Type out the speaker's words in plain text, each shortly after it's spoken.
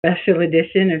Special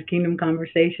edition of Kingdom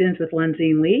Conversations with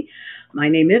Lenzine Lee. My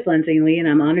name is Lenzine Lee, and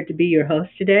I'm honored to be your host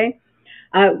today.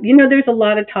 There's a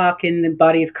lot of talk in the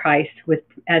body of Christ with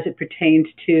as it pertains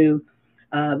to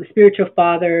the spiritual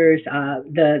fathers,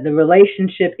 the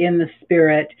relationship in the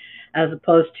spirit, as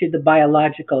opposed to the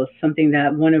biologicals. Something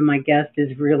that one of my guests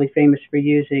is really famous for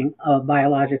using,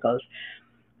 biologicals.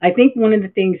 I think one of the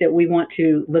things that we want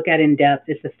to look at in depth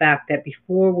is the fact that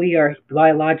before we are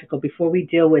biological, before we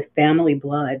deal with family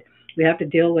blood, we have to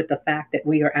deal with the fact that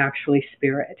we are actually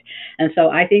spirit. And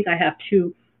so I think I have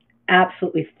two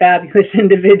absolutely fabulous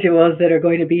individuals that are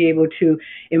going to be able to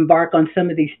embark on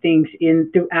some of these things in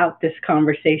throughout this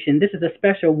conversation. This is a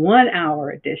special 1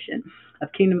 hour edition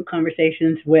of Kingdom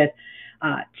Conversations with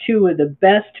two of the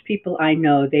best people I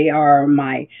know. They are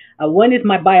my one is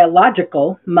my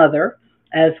biological mother,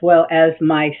 as well as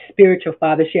my spiritual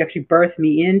father. She actually birthed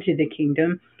me into the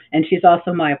kingdom, and she's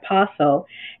also my apostle.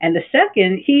 And the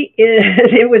second, he is,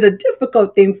 it was a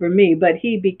difficult thing for me, but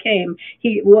he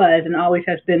was, and always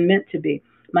has been meant to be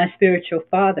my spiritual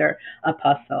father,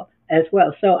 apostle, as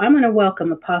well. So I'm going to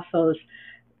welcome Apostles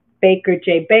Baker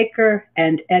J. Baker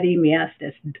and Eddie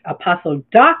Maestas, Apostle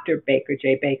Dr. Baker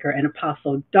J. Baker and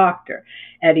Apostle Dr.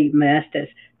 Eddie Maestas,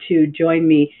 to join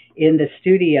me in the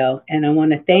studio. And I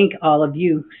want to thank all of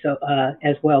you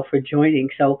as well for joining.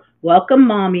 So welcome,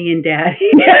 Mommy and Daddy.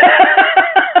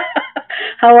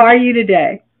 How are you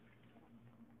today?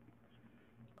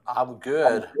 I'm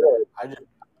good. I just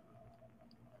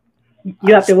You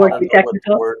I have to just work want to your know what the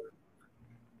technical. word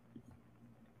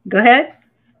Go ahead.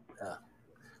 uh,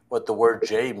 what the word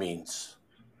J means.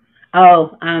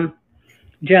 Oh,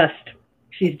 just.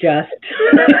 She's just.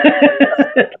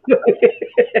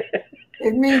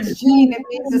 It means Jean. It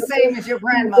means the same as your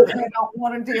grandmother. You don't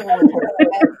want to deal with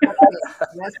her.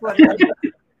 That's what it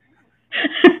is.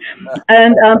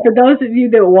 And for those of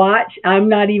you that watch, I'm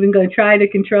not even going to try to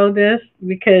control this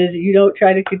because you don't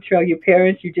try to control your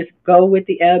parents. You just go with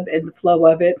the ebb and the flow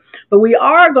of it. But we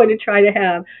are going to try to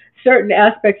have certain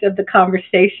aspects of the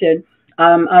conversation.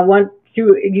 I want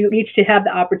you each to have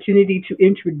the opportunity to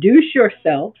introduce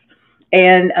yourselves.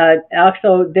 And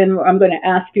also, then I'm going to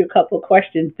ask you a couple of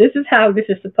questions. This is how this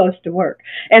is supposed to work.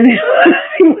 And then we'll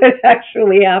see what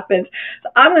actually happens. So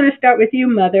I'm going to start with you,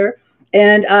 Mother.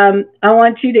 And I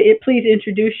want you to please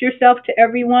introduce yourself to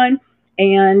everyone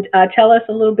and tell us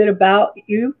a little bit about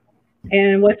you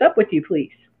and what's up with you,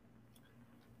 please.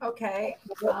 Okay.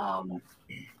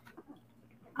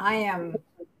 I am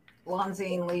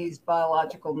Lonzine Lee's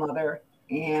biological mother.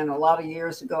 And a lot of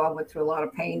years ago, I went through a lot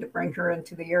of pain to bring her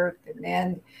into the earth. And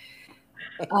then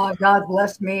God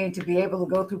blessed me to be able to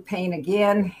go through pain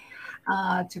again,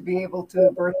 to be able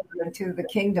to birth her into the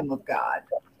kingdom of God.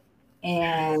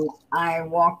 And I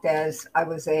walked as I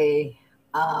was a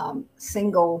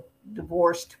single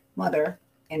divorced mother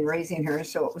in raising her.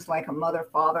 So it was like a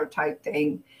mother-father type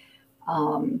thing.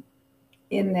 Um,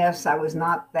 in this, I was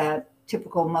not that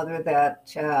typical mother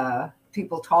that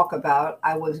people talk about.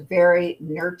 I was very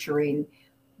nurturing,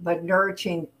 but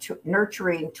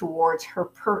nurturing towards her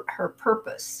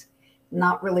purpose,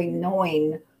 not really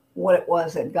knowing what it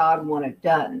was that God wanted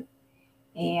done.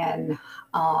 And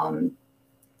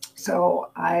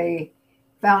so I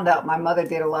found out my mother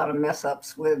did a lot of mess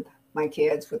ups with my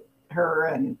kids, with her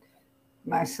and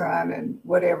my son and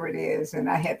whatever it is. And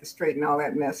I had to straighten all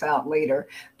that mess out later.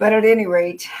 But at any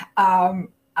rate,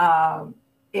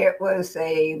 it was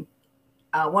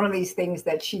one of these things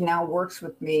that she now works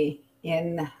with me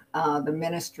in the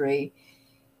ministry.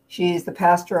 She's the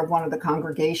pastor of one of the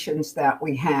congregations that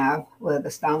we have with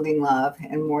Astounding Love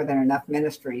and More Than Enough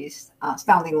Ministries,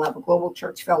 Astounding Love Global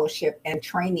Church Fellowship and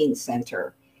Training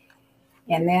Center.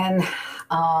 And then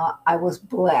I was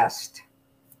blessed,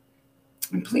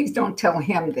 and please don't tell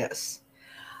him this.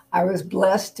 I was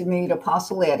blessed to meet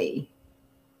Apostle Eddie.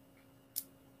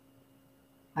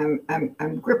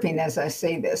 I'm gripping as I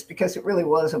say this because it really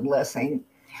was a blessing.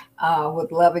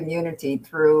 With love and unity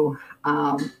through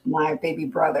my baby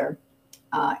brother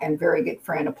and very good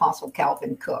friend, Apostle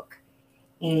Calvin Cook.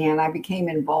 And I became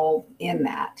involved in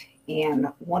that. And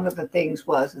one of the things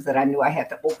is that I knew I had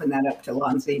to open that up to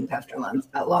Lonzine, Pastor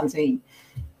Lonzine,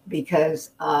 because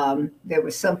there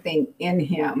was something in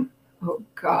him. Oh,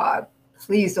 God,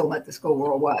 please don't let this go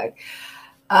worldwide.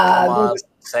 Come on,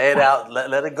 say it out.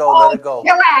 Let it go. Oh, Let it go.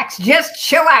 Chillax, just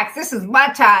chillax. This is my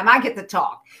time. I get to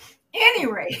talk.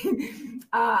 Anyway,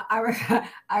 I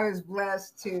was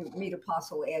blessed to meet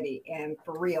Apostle Eddie, and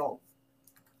for real,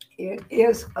 it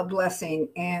is a blessing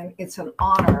and it's an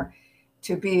honor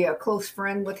to be a close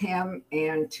friend with him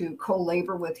and to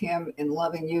co-labor with him in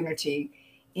love and unity.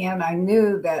 And I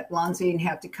knew that Lonzine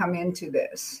had to come into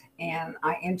this. and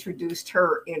I introduced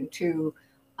her into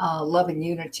love and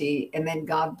unity, and then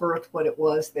God birthed what it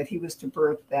was that He was to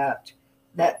birth, that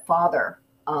father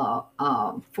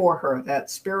for her, that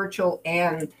spiritual,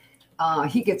 and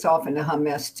he gets off into her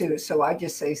mess too. So I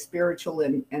just say spiritual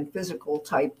and physical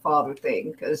type father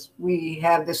thing, because we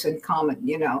have this in common.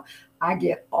 I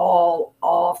get all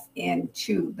off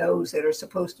into those that are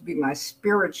supposed to be my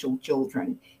spiritual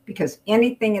children, because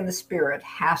anything in the spirit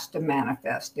has to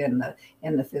manifest in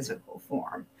the physical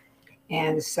form.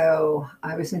 And so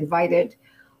I was invited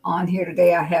on here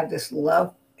today. I have this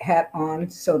love hat on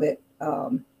so that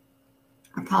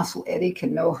Apostle Eddie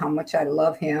can know how much I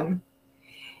love him.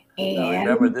 And now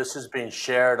remember, this is being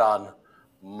shared on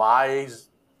my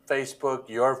Facebook,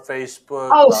 your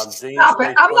Facebook. Oh, stop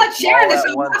it. I'm not sharing this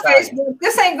on my Facebook.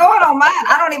 This ain't going on mine.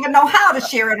 I don't even know how to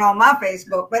share it on my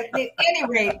Facebook. But at any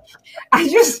rate,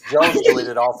 Joe's doing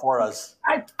it all for us.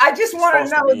 I just want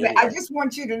to know that. I just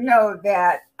want you to know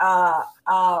that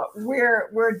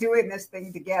we're doing this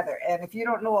thing together. And if you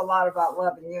don't know a lot about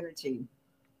Love and Unity,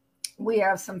 we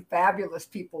have some fabulous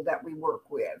people that we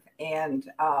work with, and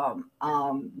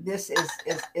this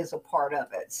is a part of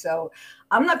it. So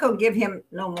I'm not going to give him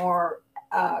no more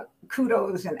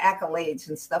kudos and accolades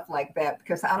and stuff like that,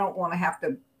 because I don't want to have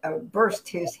to burst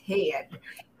his head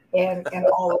and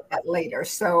all of that later.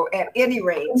 So at any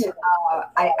rate,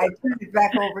 I turn it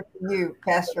back over to you,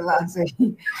 Pastor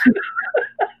Lonzie.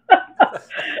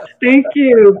 Thank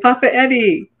you, Papa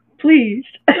Eddie. Please.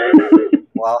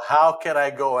 Well, how can I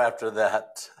go after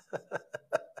that?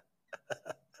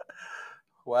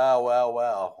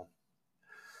 Wow.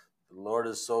 The Lord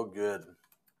is so good.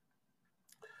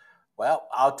 Well,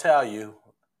 I'll tell you,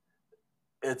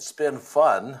 it's been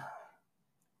fun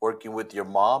working with your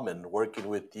mom and working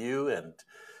with you and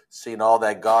seeing all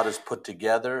that God has put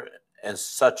together in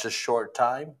such a short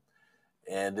time.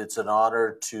 And it's an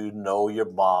honor to know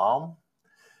your mom.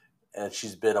 And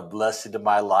she's been a blessing to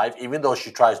my life, even though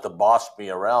she tries to boss me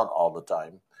around all the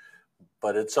time.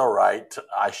 But it's all right.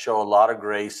 I show a lot of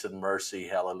grace and mercy.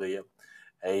 Hallelujah.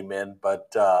 Amen.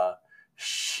 But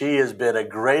she has been a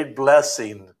great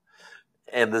blessing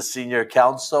in the Senior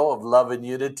Council of Love and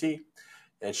Unity.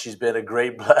 And she's been a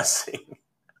great blessing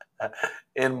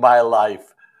in my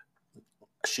life.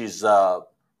 She's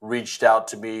reached out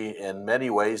to me in many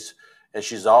ways. And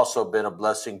she's also been a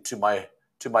blessing to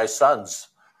my sons,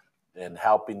 and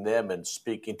helping them and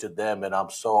speaking to them. And I'm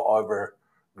so ever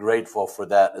grateful for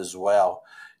that as well.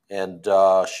 And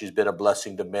she's been a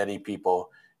blessing to many people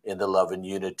in the Love and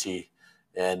Unity.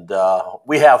 And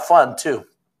we have fun too.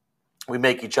 We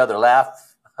make each other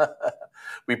laugh.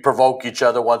 We provoke each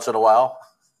other once in a while.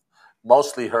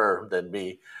 Mostly her than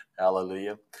me.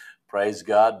 Hallelujah. Praise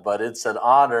God. But it's an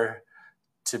honor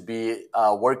to be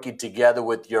working together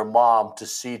with your mom to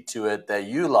see to it that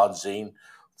you, Lonzine,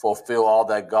 fulfill all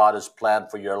that God has planned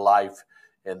for your life,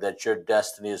 and that your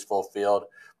destiny is fulfilled.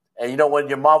 And when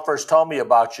your mom first told me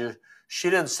about you, she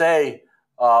didn't say,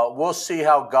 we'll see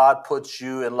how God puts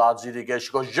you and Lonzine together.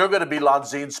 She goes, you're going to be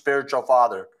Lonzine's spiritual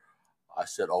father. I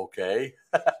said, okay.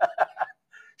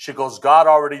 She goes, God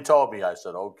already told me. I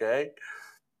said, okay.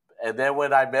 And then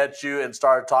when I met you and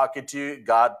started talking to you,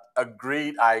 God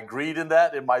agreed. I agreed in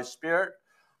that in my spirit.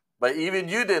 But even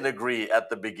you didn't agree at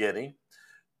the beginning.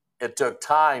 It took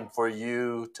time for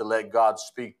you to let God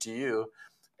speak to you.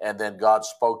 And then God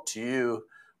spoke to you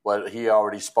what he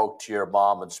already spoke to your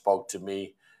mom and spoke to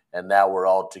me. And now we're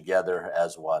all together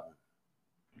as one.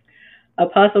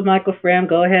 Apostle Michael Fram,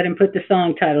 go ahead and put the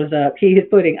song titles up. He is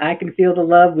putting I Can Feel the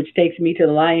Love, which takes me to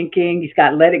the Lion King. He's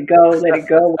got Let It Go,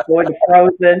 going to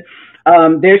Frozen.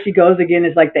 There she goes again.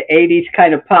 It's like the 80s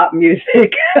kind of pop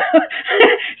music.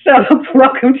 So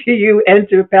welcome to you and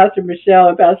to Pastor Michelle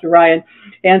and Pastor Ryan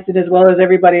Hanson, as well as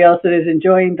everybody else that is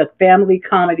enjoying the family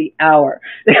comedy hour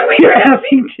that we are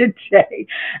having today.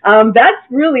 That's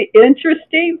really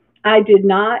interesting. I did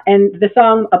not. And the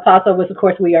song Apostle was, of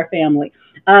course, We Are Family.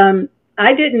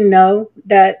 I didn't know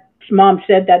that Mom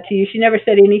said that to you. She never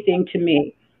said anything to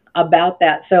me about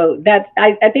that. So that's,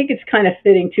 I think it's kind of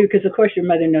fitting too, because of course your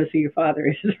mother knows who your father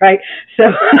is, right? So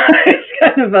it's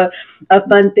kind of a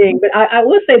fun thing. But I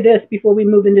will say this before we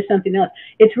move into something else.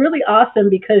 It's really awesome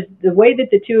because the way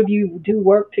that the two of you do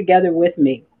work together with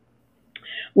me.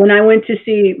 When I went to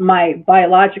see my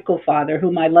biological father,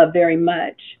 whom I love very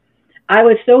much, I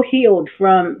was so healed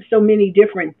from so many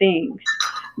different things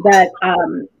that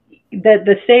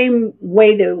the same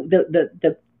way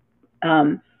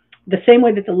the same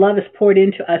way that the love is poured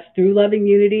into us through Love and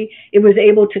Unity, it was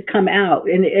able to come out,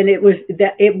 and it was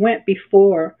that it went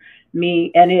before me,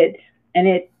 and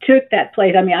it took that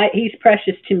place. I mean, he's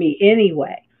precious to me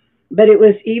anyway, but it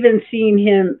was even seeing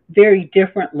him very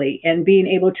differently and being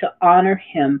able to honor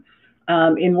him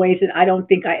in ways that I don't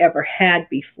think I ever had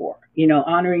before. You know,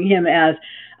 honoring him as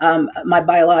my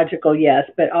biological, yes,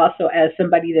 but also as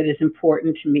somebody that is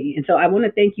important to me. And so I want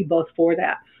to thank you both for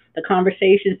that. The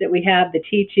conversations that we have, the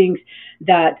teachings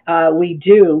that we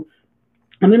do.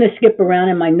 I'm going to skip around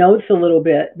in my notes a little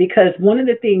bit because one of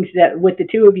the things that with the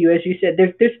two of you, as you said,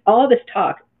 there's all this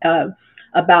talk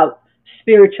about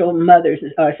spiritual mothers,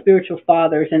 spiritual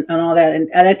fathers, and all that.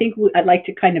 And I think I'd like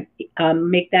to kind of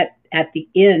make that at the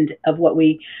end of what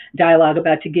we dialogue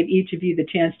about to give each of you the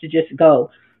chance to just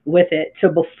go with it. So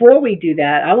before we do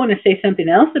that, I want to say something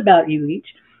else about you each.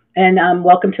 And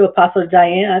welcome to Apostle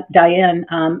Diane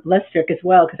Lestrick as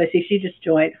well, because I see she just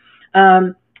joined.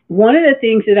 One of the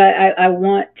things that I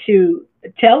want to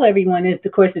tell everyone is,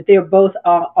 of course, that they're both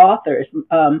authors.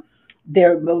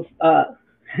 They're both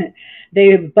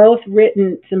they've both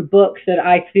written some books that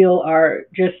I feel are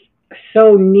just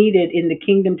so needed in the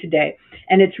kingdom today.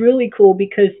 And it's really cool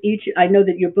because I know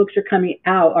that your books are coming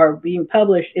out, are being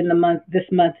published in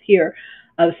this month here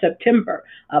of September.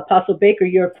 Apostle Baker,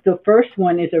 the first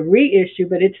one is a reissue,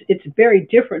 but it's a very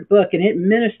different book, and it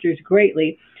ministers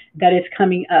greatly. That is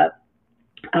coming up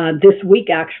this week.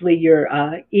 Actually, your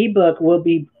ebook will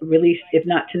be released, if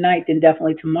not tonight, then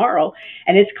definitely tomorrow,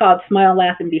 and it's called Smile,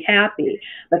 Laugh, and Be Happy.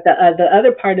 But the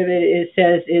other part of it is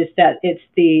that it's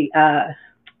the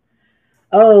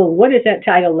what does that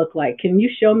title look like? Can you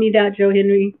show me that,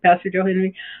 Pastor Joe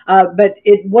Henry? But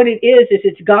what it is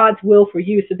it's God's will for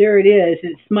you. So there it is.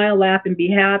 It's Smile, Laugh, and Be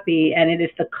Happy. And it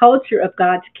is the culture of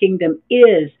God's kingdom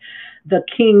is the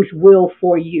King's will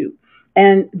for you.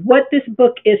 And what this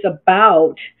book is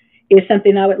about is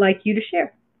something I would like you to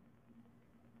share.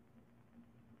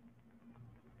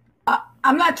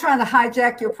 I'm not trying to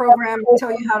hijack your program and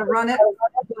tell you how to run it,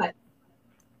 but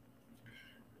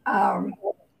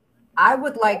I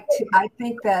would like to, I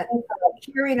think that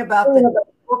hearing about the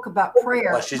book about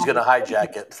prayer. Well, she's going to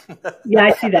hijack it. Yeah,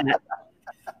 I see that.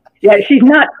 Yeah, she's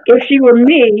not, if she were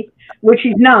me, which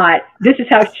she's not, this is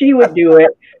how she would do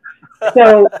it.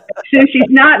 So since she's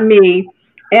not me,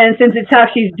 and since it's how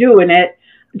she's doing it,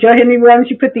 Joe Henry, why don't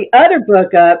you put the other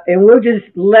book up, and we'll just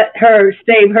let her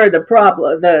save her the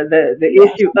problem, the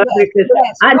issue of it, because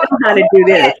I know how to do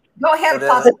this. Go ahead,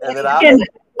 and then I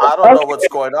don't know what's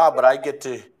going on, but I get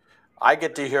to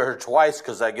hear her twice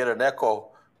because I get an echo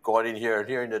going in here and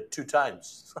hearing it 2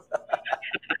 times.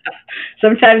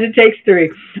 Sometimes it takes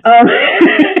 3.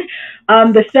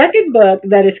 The second book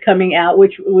that is coming out,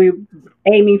 which we're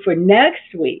aiming for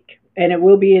next week, and it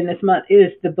will be in this month,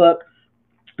 is the book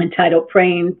entitled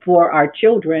Praying for Our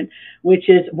Children, which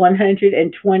is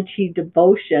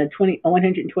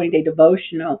 120 day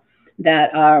devotional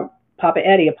that Papa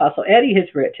Eddie, Apostle Eddie,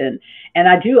 has written. And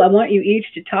I want you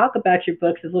each to talk about your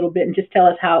books a little bit and just tell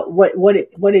us what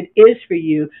it is for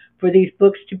you for these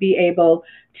books to be able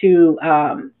to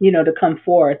to come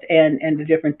forth and the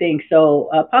different things. So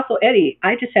Apostle Eddie,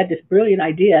 I just had this brilliant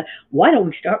idea. Why don't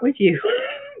we start with you?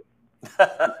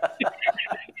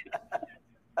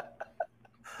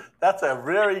 That's a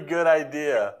very good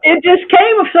idea. It just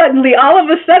came suddenly. All of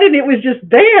a sudden, it was just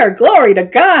there. Glory to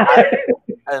God.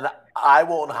 And I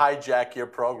won't hijack your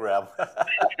program.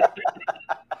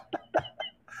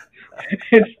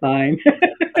 It's fine.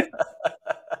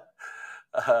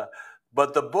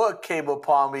 But the book came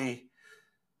upon me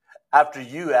after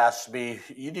you asked me,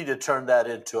 you need to turn that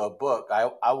into a book.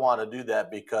 I want to do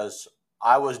that because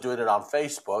I was doing it on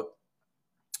Facebook,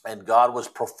 and God was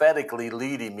prophetically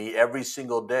leading me every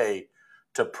single day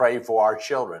to pray for our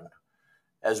children.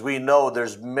 As we know,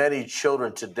 there's many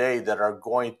children today that are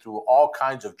going through all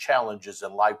kinds of challenges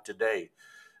in life today.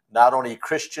 Not only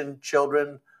Christian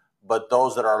children, but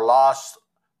those that are lost.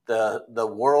 The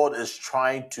world is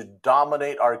trying to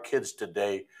dominate our kids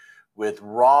today with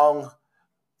wrong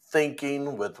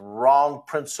thinking, with wrong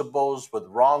principles, with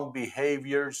wrong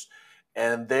behaviors.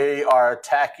 And they are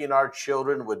attacking our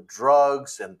children with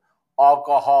drugs and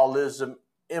alcoholism,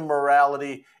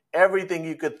 immorality, everything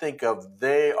you could think of.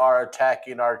 They are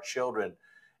attacking our children.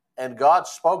 And God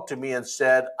spoke to me and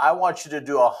said, I want you to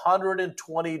do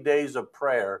 120 days of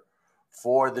prayer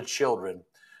for the children.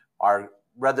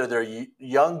 Whether they're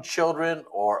young children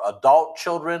or adult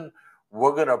children,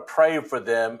 we're going to pray for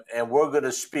them, and we're going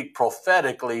to speak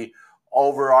prophetically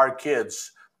over our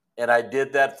kids. And I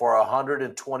did that for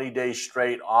 120 days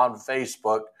straight on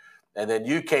Facebook. And then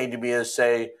you came to me and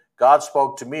say, God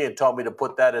spoke to me and told me to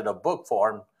put that in a book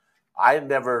form. I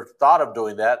never thought of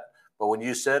doing that. But when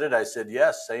you said it, I said,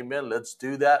 yes, amen, let's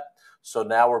do that. So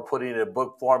now we're putting it in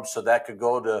book form so that could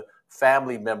go to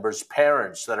family members,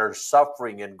 parents that are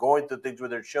suffering and going through things with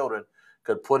their children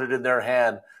could put it in their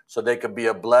hand so they could be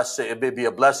a blessing. It may be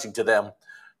a blessing to them,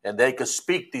 and they could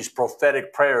speak these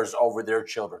prophetic prayers over their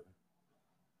children.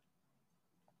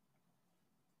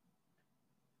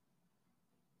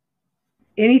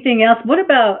 Anything else? What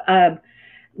about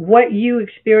what you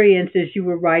experienced as you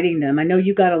were writing them? I know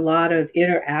you got a lot of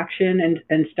interaction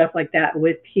and stuff like that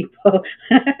with people.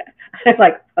 I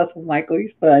like Russell Michael.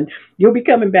 He's fun. You'll be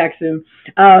coming back soon.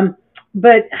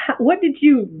 But what did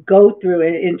you go through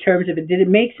in terms of it? Did it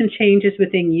make some changes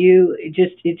within you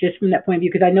just from that point of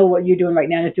view? Because I know what you're doing right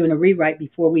now is doing a rewrite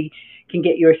before we can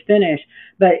get yours finished.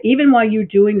 But even while you're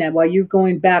doing that, while you're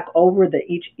going back over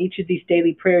each of these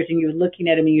daily prayers and you're looking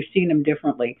at them and you're seeing them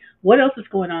differently, what else is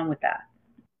going on with that?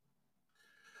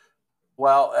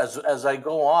 Well, as I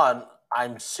go on,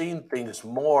 I'm seeing things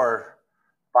more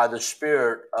by the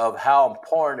Spirit of how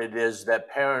important it is that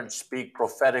parents speak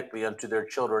prophetically unto their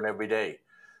children every day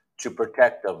to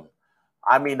protect them.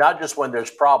 I mean, not just when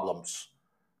there's problems.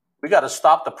 We got to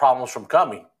stop the problems from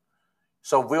coming.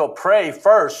 So if we'll pray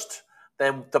first,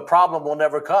 then the problem will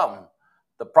never come.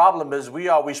 The problem is we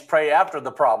always pray after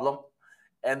the problem,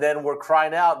 and then we're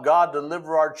crying out, God,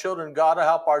 deliver our children, God,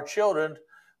 help our children.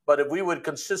 But if we would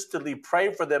consistently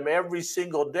pray for them every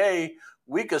single day,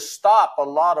 we could stop a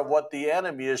lot of what the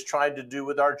enemy is trying to do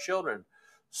with our children.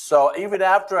 So even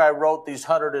after I wrote these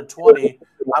 120,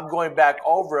 I'm going back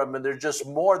over them, and there's just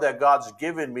more that God's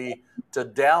given me to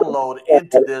download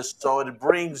into this. So it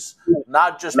brings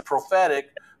not just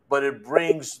prophetic, but it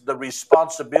brings the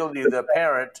responsibility of the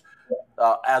parent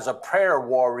as a prayer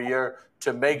warrior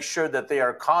to make sure that they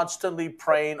are constantly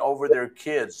praying over their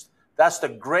kids. That's the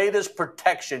greatest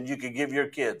protection you can give your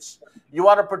kids. You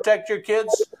want to protect your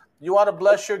kids? You want to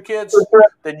bless your kids?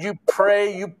 Then you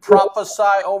pray, you prophesy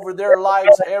over their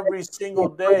lives every single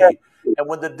day. And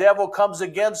when the devil comes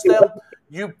against them,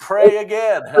 you pray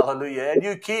again. Hallelujah. And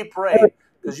you keep praying.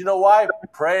 Because you know why?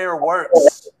 Prayer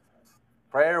works.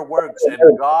 Prayer works.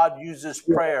 And God uses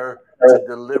prayer to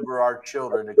deliver our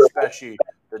children, especially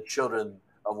the children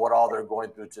of what all they're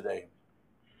going through today.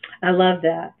 I love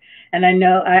that. And I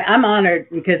know I'm honored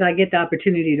because I get the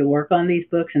opportunity to work on these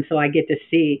books. And so I get to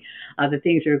see the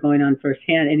things that are going on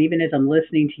firsthand. And even as I'm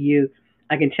listening to you,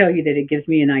 I can tell you that it gives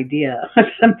me an idea of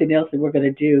something else that we're going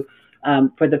to do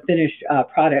for the finished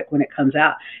product when it comes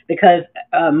out. Because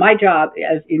my job,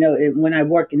 as you know, when I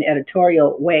work in the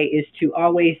editorial way, is to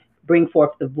always bring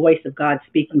forth the voice of God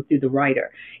speaking through the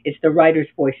writer. It's the writer's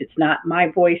voice. It's not my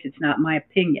voice. It's not my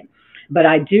opinion. But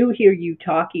I do hear you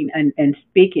talking and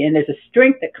speaking, and there's a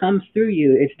strength that comes through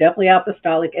you. It's definitely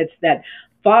apostolic. It's that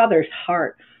Father's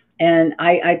heart. And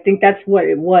I think that's what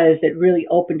it was that really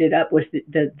opened it up, was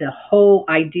the whole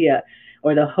idea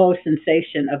or the whole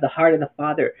sensation of the heart of the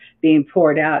Father being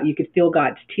poured out. You could feel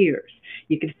God's tears.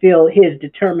 You could feel his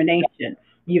determination.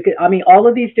 All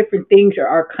of these different things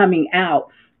are coming out.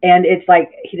 And it's like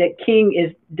the king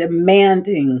is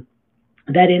demanding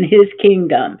that in his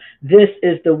kingdom, this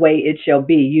is the way it shall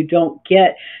be. You don't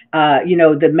get,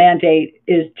 the mandate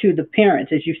is to the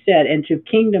parents, as you said, and to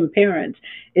kingdom parents,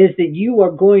 is that you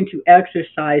are going to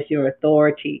exercise your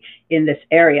authority in this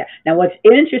area. Now, what's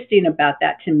interesting about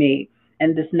that to me,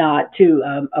 and this nod to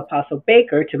Apostle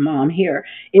Baker, to mom here,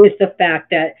 is the fact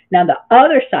that now the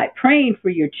other side, praying for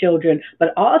your children,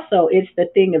 but also it's the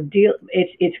thing of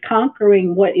it's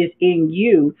conquering what is in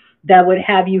you that would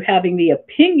have you having the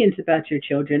opinions about your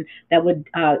children that would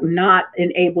not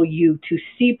enable you to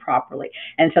see properly.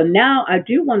 And so now I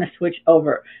do want to switch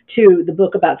over to the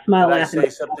book about Smile, Laugh, Can I say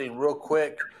something real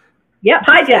quick? Yep,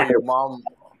 hijack. Your mom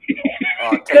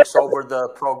takes over the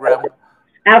program.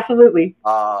 Absolutely.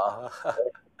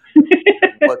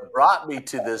 What brought me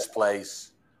to this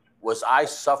place was I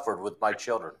suffered with my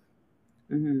children.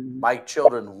 Mm-hmm. My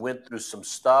children went through some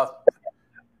stuff,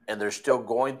 and they're still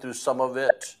going through some of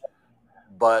it.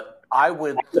 But I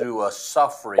went through a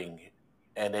suffering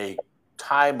and a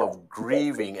time of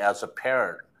grieving as a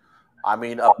parent. I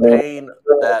mean, a pain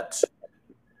that,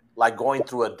 like going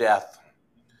through a death,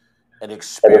 and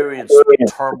experience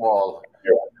turmoil,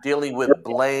 dealing with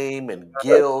blame and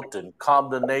guilt and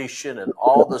condemnation and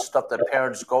all the stuff that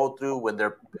parents go through when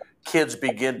their kids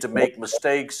begin to make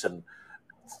mistakes and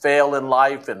fail in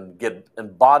life and get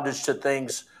in bondage to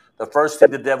things. The first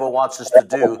thing the devil wants us to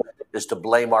do is to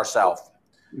blame ourselves.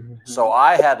 Mm-hmm. So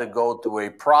I had to go through a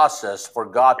process for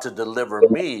God to deliver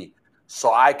me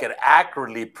so I could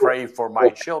accurately pray for my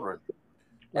children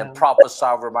and prophesy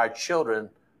over my children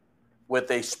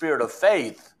with a spirit of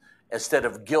faith instead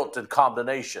of guilt and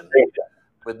condemnation,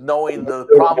 with knowing the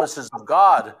promises of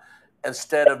God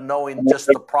instead of knowing just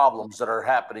the problems that are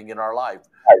happening in our life.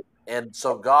 And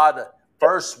so God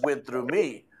first went through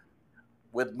me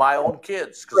with my own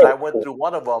kids, because I went through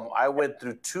one of them. I went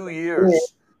through 2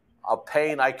 years of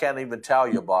pain I can't even tell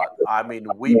you about. I mean,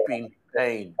 weeping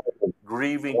pain,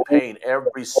 grieving pain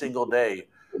every single day.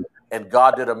 And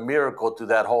God did a miracle through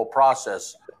that whole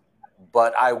process.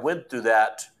 But I went through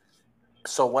that.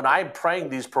 So when I'm praying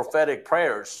these prophetic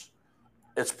prayers,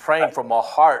 it's praying from a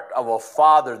heart of a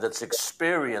father that's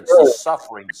experienced the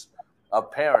sufferings of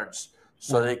parents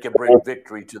so they can bring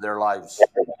victory to their lives.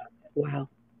 Wow.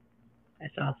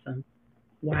 That's awesome.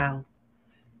 Wow.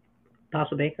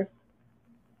 Apostle Baker?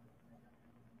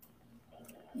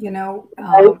 You know,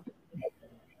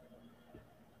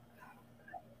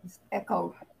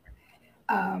 echo.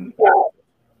 Um,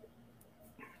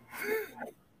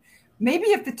 maybe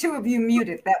if the two of you mute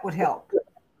it, that would help.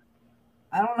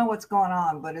 I don't know what's going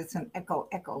on, but it's an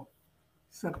echo,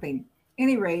 something.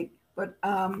 Any rate, but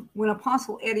when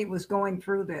Apostle Eddie was going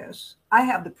through this, I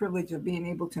have the privilege of being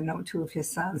able to know two of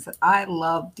his sons that I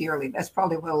love dearly. That's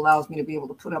probably what allows me to be able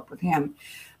to put up with him.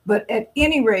 But at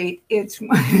any rate, it's one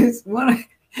of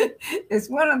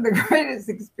the greatest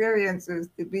experiences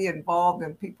to be involved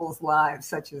in people's lives,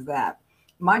 such as that.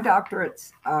 My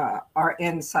doctorates are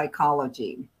in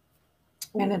psychology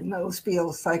and in those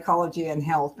fields, psychology and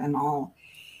health and all.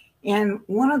 And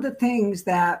one of the things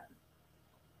that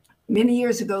many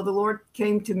years ago, the Lord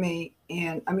came to me,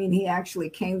 and I mean, he actually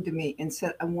came to me and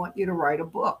said, I want you to write a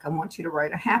book. I want you to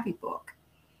write a happy book.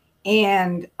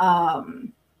 And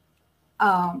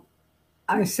I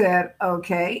said,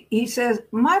 okay. He says,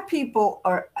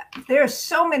 there's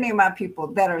so many of my people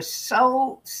that are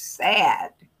so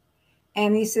sad.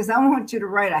 And he says, I want you to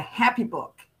write a happy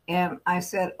book. And I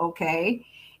said, okay.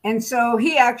 And so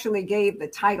he actually gave the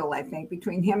title, I think,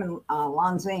 between him and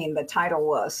Lanzine, the title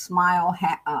was Smile,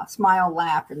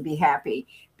 Laugh, and Be Happy,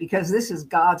 because this is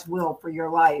God's will for your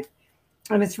life.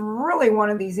 And it's really one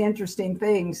of these interesting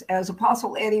things, as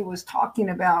Apostle Eddie was talking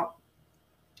about,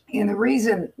 and the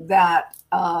reason that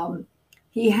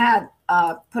he had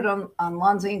put on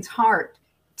Lanzine's heart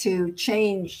to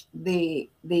change the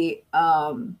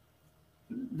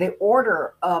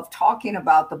order of talking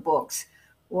about the books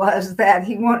was that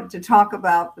he wanted to talk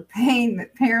about the pain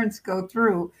that parents go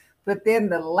through, but then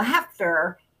the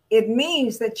laughter, it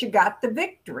means that you got the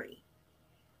victory.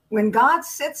 When God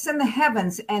sits in the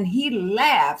heavens and he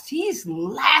laughs, he's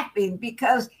laughing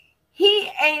because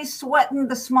he ain't sweating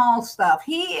the small stuff.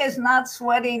 He is not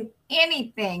sweating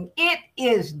anything. It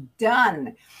is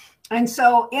done. And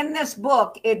so in this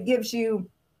book, it gives you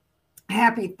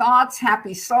happy thoughts,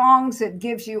 happy songs. It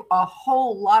gives you a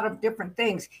whole lot of different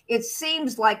things. It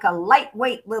seems like a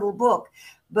lightweight little book,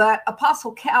 but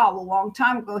Apostle Cal, a long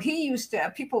time ago, he used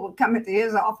to, people would come into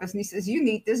his office and he says, you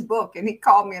need this book. And he'd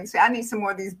call me and say, I need some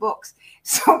more of these books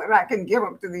so that I can give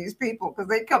them to these people because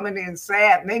they coming in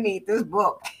sad and they need this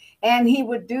book. And he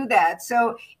would do that.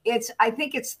 So I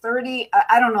think it's 30,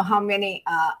 I don't know how many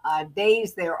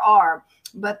days there are,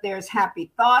 but there's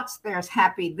happy thoughts, there's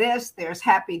happy this, there's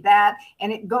happy that,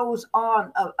 and it goes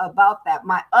on about that.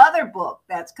 My other book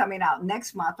that's coming out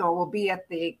next month, or will be at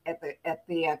the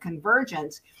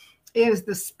Convergence, is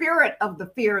The Spirit of the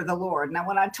Fear of the Lord. Now,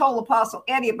 when I told Apostle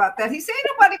Eddie about that, he said, ain't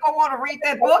nobody gonna want to read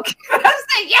that book. I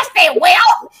said, yes, they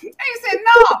will. And he said,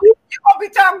 no, you're gonna be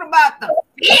talking about the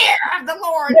fear of the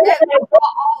Lord and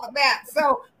all of that.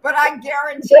 So, but I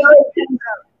guarantee you,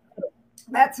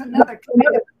 that's another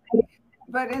kind of thing.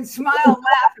 But in Smile,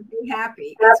 Laugh, and Be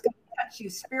Happy, it's going to touch you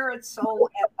spirit, soul,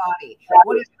 and body.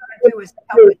 What it's going to do is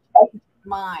help you change your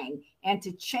mind and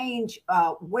to change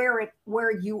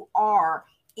where you are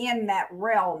in that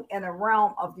realm, in the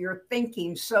realm of your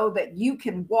thinking, so that you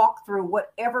can walk through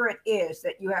whatever it is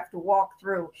that you have to walk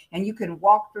through, and you can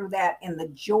walk through that in the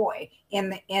joy,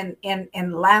 in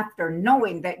laughter,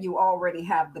 knowing that you already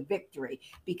have the victory.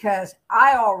 Because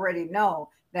I already know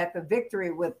that the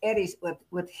victory with Eddie's,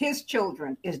 with his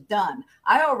children is done.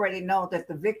 I already know that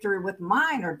the victory with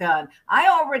mine are done. I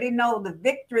already know the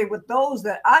victory with those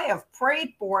that I have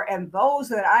prayed for and those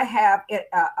that I have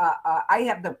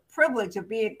the privilege of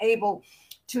being able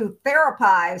to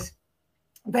therapize,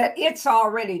 that it's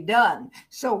already done.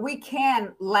 So we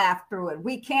can laugh through it.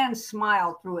 We can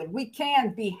smile through it. We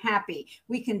can be happy.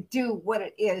 We can do what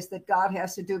it is that God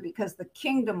has to do, because the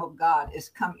kingdom of God is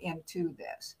come into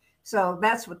this. So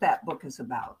that's what that book is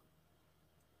about.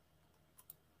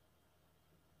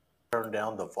 Turn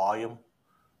down the volume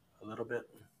a little bit.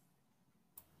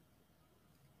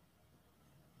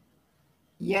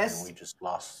 Yes. And we just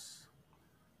lost.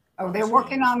 Oh, they're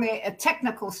working on the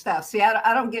technical stuff. See,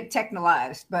 I don't get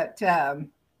technolized, but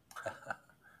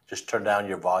just turn down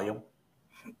your volume.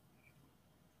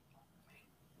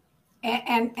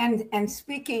 and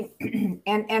speaking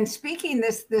and speaking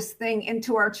this thing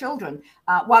into our children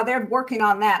while they're working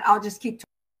on that. I'll just keep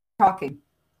talking.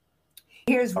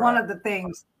 Here's All one right. of the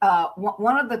things.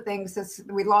 One of the things that's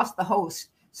we lost the host,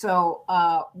 so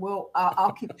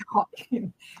I'll keep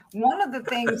talking. One of the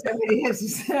things that it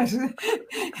is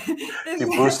You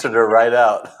boosted her right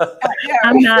out. yeah.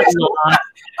 I'm not lost.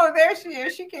 Oh, there she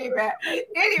is. She came back. Did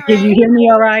you Anyway, hear me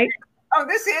all right? oh,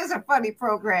 this is a funny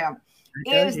program. I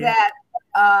told Is you. that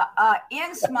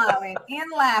in smiling, in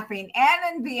laughing,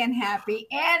 and in being happy,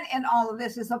 and in all of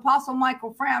this, as Apostle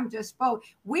Michael Fram just spoke,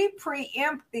 we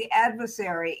preempt the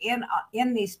adversary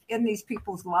in these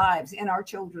people's lives, in our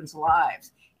children's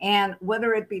lives, and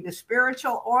whether it be the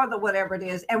spiritual or the whatever it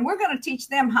is, and we're going to teach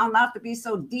them how not to be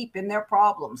so deep in their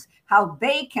problems, how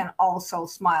they can also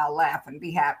smile, laugh, and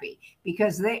be happy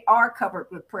because they are covered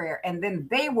with prayer, and then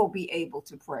they will be able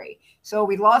to pray. So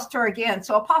we lost her again.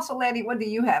 So Apostle Letty, what do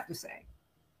you have to say?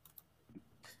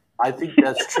 I think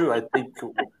that's true. I think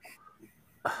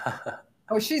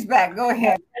Oh, she's back. Go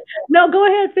ahead. No, go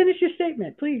ahead. Finish your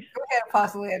statement, please. Go ahead,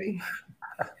 Apostle Letty.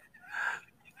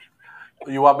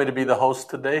 you want me to be the host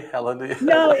today, Helen?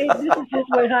 No, this is just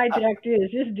what hijacked is.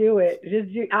 Just do it.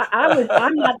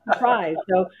 I'm not surprised.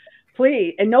 So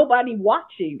please, and nobody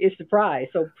watching is surprised.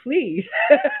 So please.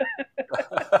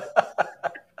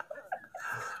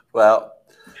 Well,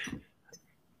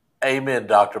 amen,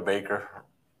 Dr. Baker.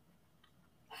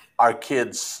 Our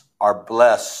kids are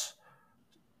blessed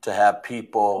to have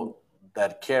people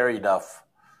that care enough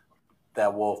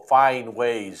that will find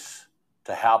ways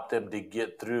to help them to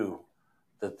get through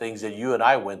the things that you and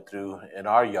I went through in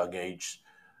our young age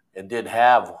and didn't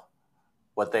have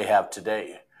what they have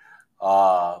today.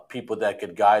 People that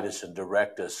could guide us and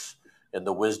direct us in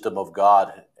the wisdom of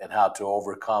God and how to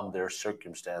overcome their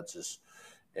circumstances.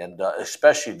 And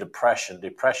especially depression.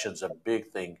 Depression's a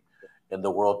big thing in the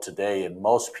world today, and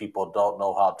most people don't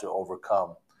know how to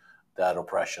overcome that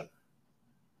oppression.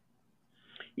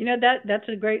 You know that's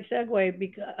a great segue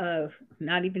because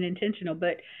not even intentional,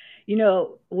 but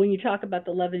when you talk about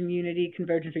the love and unity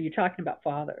convergence, or you're talking about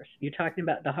fathers, you're talking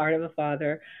about the heart of a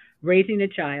father raising a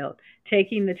child,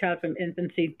 taking the child from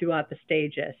infancy throughout the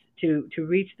stages to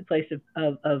reach the place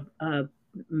of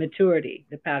maturity,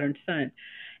 the pattern son,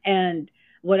 and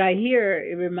what I hear,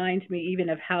 it reminds me even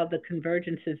of how the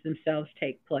convergences themselves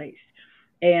take place.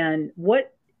 And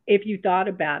what if you thought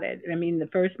about it? I mean, the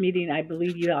first meeting I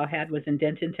believe you all had was in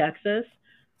Denton, Texas.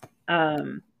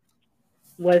 Um,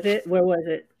 was it? Where was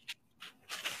it?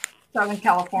 Southern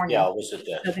California. Yeah, was it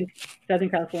that? Southern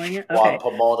California. Well, Okay. in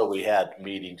Pomona, we had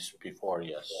meetings before,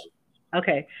 yes.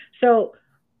 Okay. So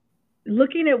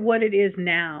looking at what it is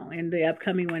now and the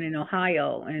upcoming one in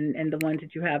Ohio and the ones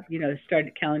that you have,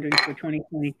 started calendaring for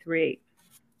 2023,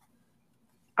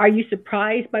 are you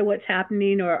surprised by what's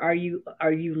happening, or are you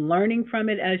learning from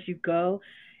it as you go?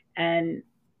 And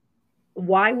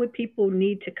why would people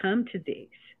need to come to these?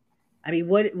 I mean,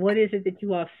 what is it that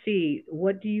you all see?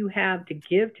 What do you have to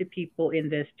give to people in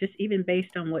this, just even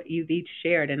based on what you've each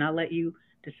shared? And I'll let you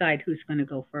decide who's going to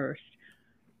go first.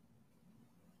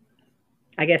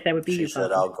 I guess that would be She you, said,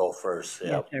 Papa. I'll go first.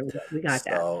 Yes, Yep. sir. We got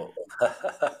that. So,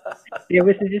 There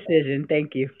was a decision.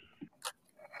 Thank you.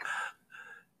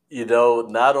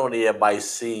 not only am I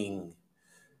seeing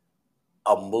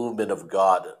a movement of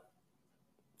God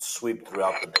sweep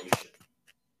throughout the nation,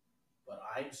 but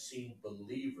I'm seeing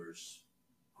believers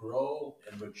grow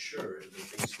and mature in the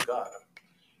things of God,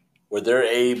 where they're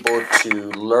able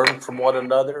to learn from one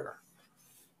another,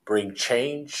 bring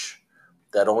change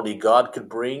that only God could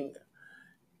bring.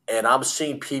 And I'm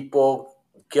seeing people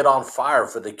get on fire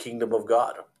for the kingdom of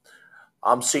God.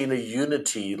 I'm seeing a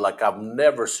unity like I've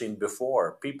never seen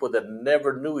before. People that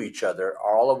never knew each other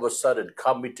are all of a sudden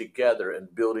coming together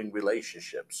and building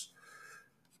relationships.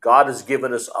 God has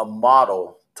given us a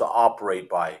model to operate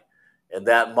by, and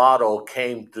that model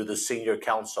came through the senior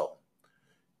council.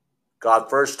 God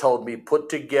first told me, put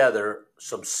together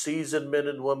some seasoned men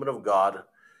and women of God,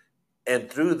 and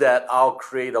through that, I'll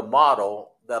create a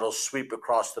model that'll sweep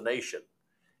across the nation.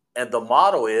 And the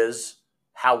motto is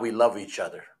how we love each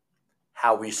other,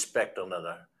 how we respect one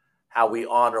another, how we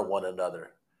honor one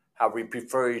another, how we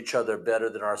prefer each other better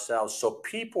than ourselves. So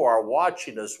people are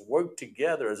watching us work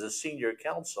together as a senior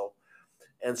council.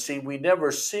 And see, we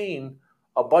never seen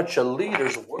a bunch of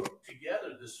leaders work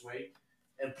together this way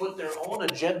and put their own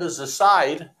agendas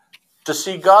aside to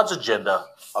see God's agenda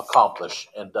accomplished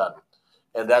and done.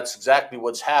 And that's exactly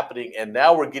what's happening. And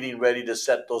now we're getting ready to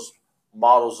set those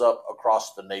models up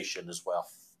across the nation as well.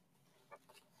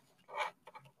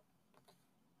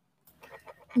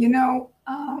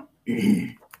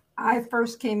 I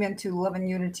first came into Love and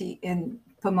Unity in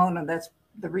Pomona. That's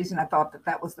the reason I thought that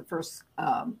that was the first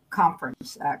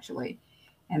conference, actually.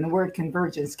 And the word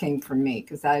convergence came from me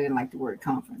because I didn't like the word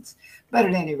conference. But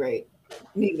at any rate,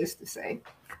 needless to say,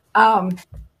 um,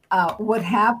 what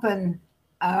happened?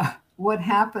 What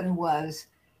happened was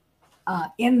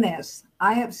in this,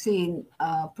 I have seen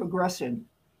progression.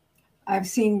 I've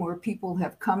seen where people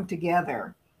have come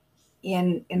together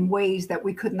in ways that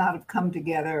we could not have come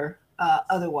together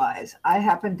otherwise. I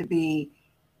happen to be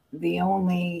the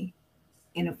only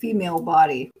in a female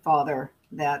body father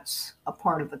that's a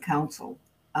part of the council.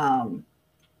 Um,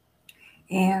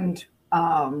 and,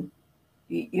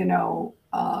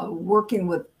 working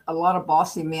with a lot of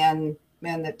bossy men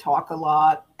that talk a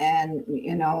lot, and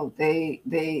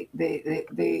they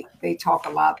talk a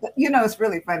lot, but it's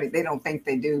really funny. They don't think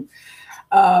they do.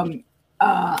 Um,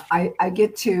 I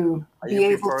get to Are be you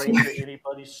able referring to. to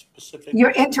anybody specific?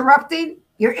 You're interrupting.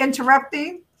 You're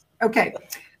interrupting. Okay.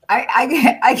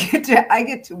 I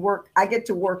get to work. I get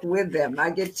to work with them. I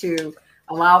get to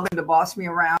allow them to boss me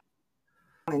around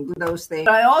and do those things.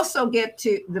 But I also get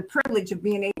to the privilege of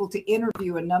being able to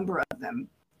interview a number of them.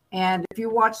 And if you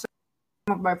watch some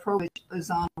of my programs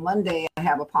on Monday, I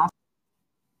have Apostle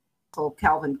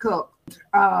Calvin Cook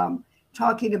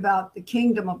talking about the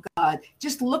kingdom of God.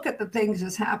 Just look at the things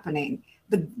that's happening.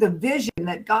 The vision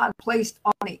that God placed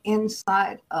on the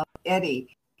inside of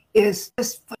Eddie is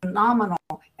just phenomenal.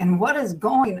 And what is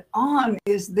going on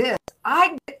is this.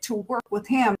 I get to work with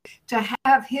him to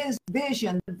have his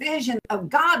vision, the vision of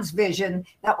God's vision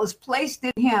that was placed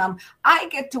in him. I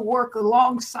get to work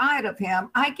alongside of him.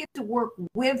 I get to work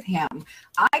with him.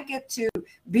 I get to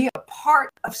be a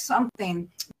part of something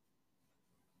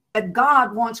that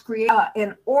God wants created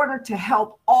in order to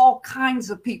help all kinds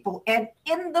of people. And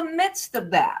in the midst of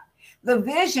that, the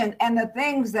vision and the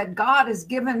things that God has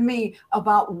given me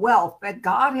about wealth, that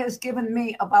God has given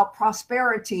me about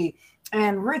prosperity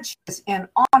and riches and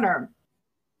honor.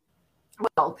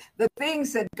 Well, the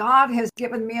things that God has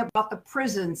given me about the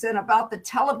prisons and about the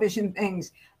television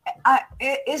things.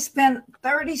 It's been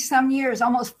 30 some years,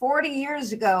 almost 40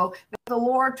 years ago, that the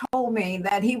Lord told me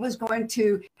that he was going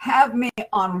to have me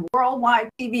on worldwide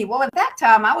TV. Well, at that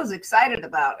time, I was excited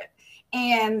about it.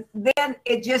 And then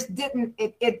it just didn't,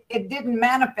 it didn't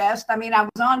manifest. I mean, I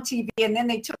was on TV and then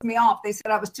they took me off. They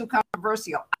said I was too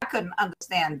controversial. I couldn't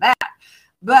understand that.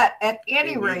 But at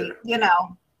any rate,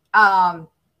 that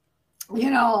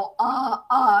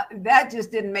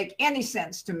just didn't make any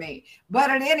sense to me.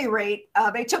 But at any rate,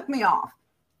 they took me off.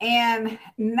 And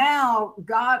now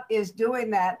God is doing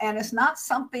that. And it's not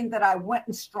something that I went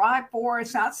and strive for.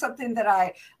 It's not something that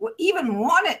I even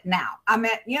wanted now. I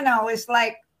mean, it's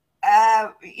like,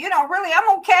 really,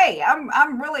 I'm okay.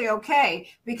 I'm really okay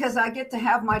because I get to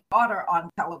have my daughter on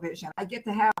television. I get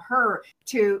to have her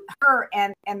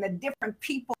and the different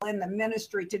people in the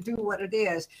ministry to do what it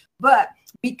is. But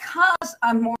because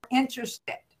I'm more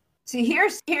interested, see,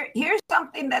 here's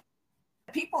something that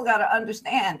people got to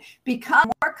understand.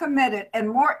 Become more committed and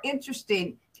more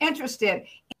interested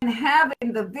in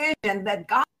having the vision that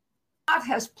God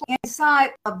has put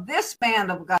inside of this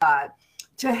man of God,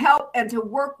 to help and to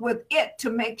work with it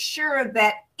to make sure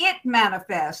that it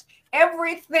manifests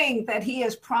everything that he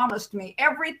has promised me,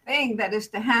 everything that is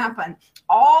to happen.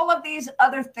 All of these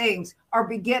other things are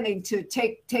beginning to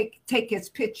take its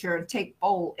picture and take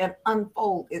hold and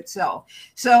unfold itself.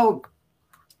 So,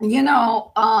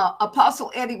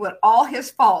 Apostle Eddie, with all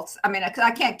his faults, I mean, I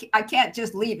can't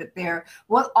just leave it there.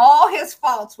 With all his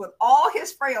faults, with all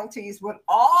his frailties, with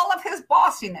all of his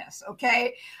bossiness,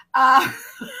 okay?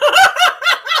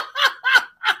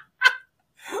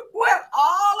 With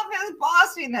all of his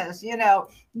bossiness,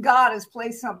 God has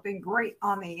placed something great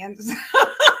on the inside.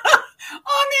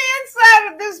 On the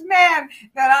inside of this man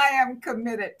that I am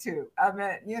committed to. I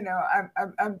mean,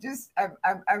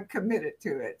 I'm committed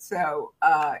to it. So,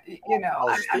 I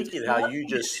was thinking how you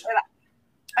just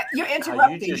you're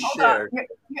interrupting. Hold on.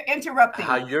 You're interrupting.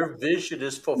 How your vision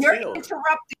is fulfilled.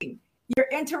 You're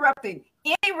interrupting.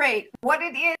 Any rate, what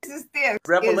it is this.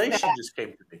 Revelation just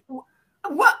came to me.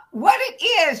 What it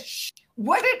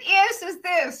is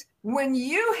this. When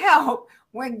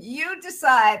you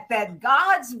decide that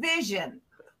God's vision,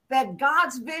 that,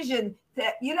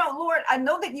 Lord, I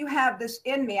know that you have this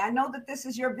in me. I know that this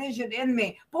is your vision in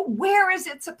me, but where is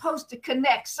it supposed to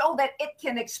connect so that it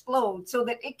can explode, so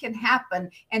that it can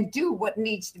happen and do what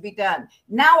needs to be done?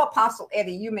 Now, Apostle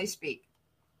Eddie, you may speak.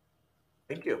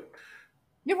 Thank you.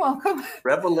 You're welcome.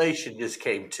 Revelation just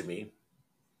came to me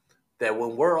that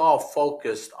when we're all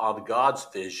focused on God's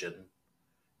vision,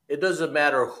 it doesn't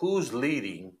matter who's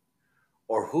leading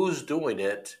or who's doing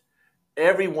it.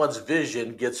 everyone's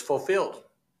vision gets fulfilled.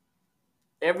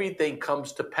 Everything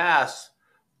comes to pass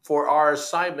for our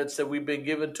assignments that we've been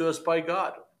given to us by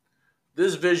God.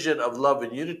 This vision of love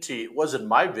and unity wasn't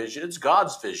my vision, it's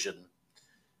God's vision.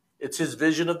 It's his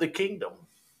vision of the kingdom.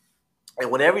 And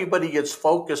when everybody gets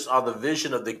focused on the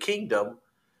vision of the kingdom,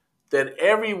 then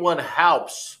everyone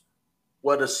helps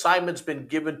what assignment's been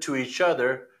given to each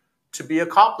other to be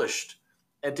accomplished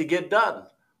and to get done.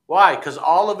 Why? Because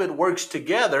all of it works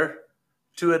together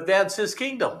to advance his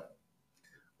kingdom.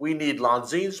 We need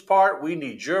Lanzine's part. We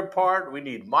need your part. We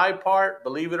need my part,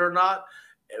 believe it or not.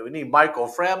 We need Michael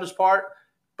Fram's part.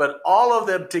 But all of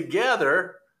them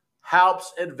together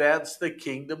helps advance the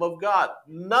kingdom of God.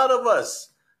 None of us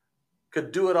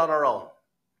could do it on our own.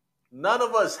 None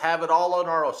of us have it all on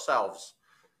ourselves.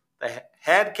 The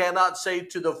head cannot say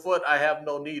to the foot, I have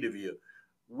no need of you.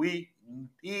 We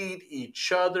need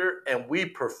each other and we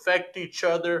perfect each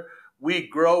other. We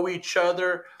grow each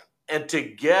other, and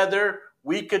together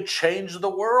we could change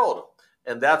the world.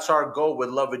 And that's our goal with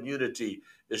love and unity,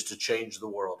 is to change the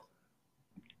world.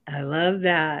 I love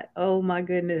that. Oh my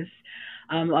goodness.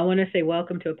 I want to say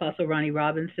welcome to Apostle Ronnie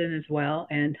Robinson as well.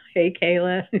 And hey,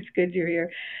 Kayla, it's good you're here.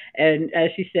 And as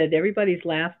she said, everybody's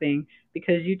laughing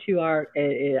because you two are.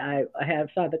 I have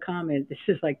saw the comment. This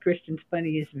is like Christian's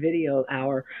funniest video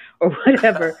hour or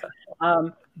whatever.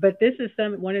 But this is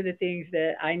one of the things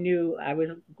that I knew I was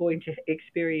going to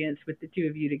experience with the two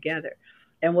of you together.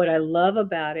 And what I love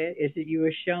about it is that you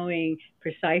are showing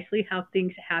precisely how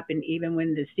things happen even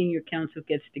when the senior council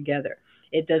gets together.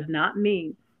 It does not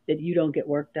mean that you don't get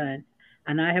work done.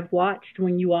 And I have watched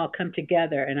when you all come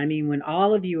together, and I mean when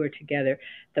all of you are together,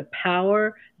 the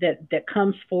power that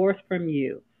comes forth from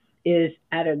you is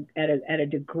at a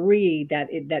degree that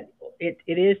it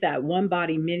is that one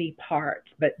body, many parts,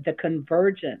 but the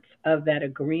convergence of that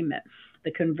agreement,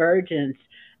 the convergence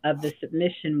of the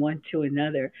submission one to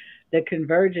another, the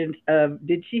convergence of,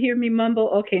 did she hear me mumble?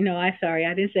 Okay, no, I'm sorry,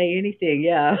 I didn't say anything.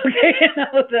 Yeah,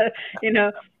 okay, you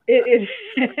know, it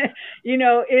you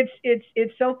know,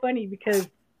 it's so funny because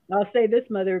I'll say this,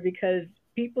 Mother, because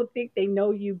people think they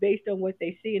know you based on what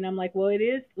they see, and I'm like, well, it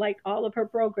is like all of her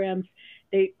programs.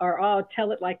 They are all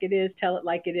tell it like it is, tell it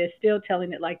like it is, still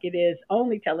telling it like it is,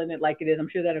 only telling it like it is. I'm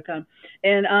sure that'll come,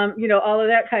 and all of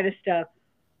that kind of stuff.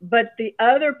 But the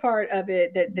other part of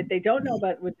it that they don't know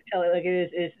about with the tell it like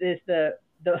it is the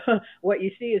what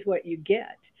you see is what you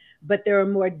get. But there are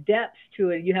more depths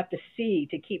to it. You have to see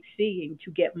to keep seeing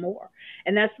to get more,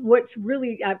 and that's what's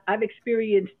really I've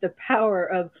experienced the power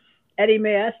of Eddie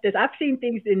Maestas. I've seen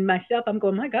things in myself. I'm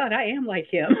going, my God, I am like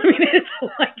him. I mean, it's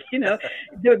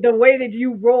like the way that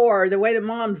you roar, the way the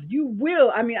moms you will.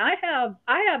 I mean, I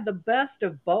have the best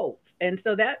of both, and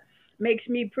so that makes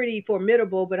me pretty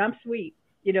formidable. But I'm sweet.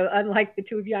 Unlike the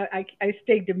two of you, I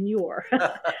stay demure,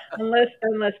 unless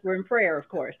we're in prayer, of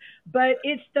course. But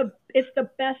it's the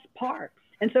best part.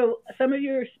 And so some of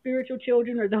your spiritual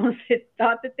children, or those that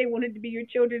thought that they wanted to be your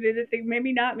children, and they think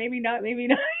maybe not, maybe not, maybe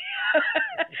not.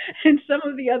 And some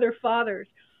of the other fathers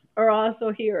are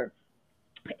also here,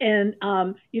 and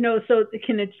so they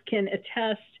can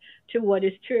attest to what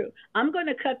is true. I'm going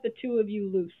to cut the two of you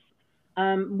loose.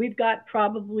 We've got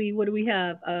probably, what do we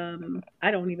have?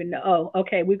 I don't even know. Oh,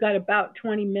 okay. We've got about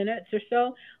 20 minutes or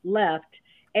so left.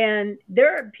 And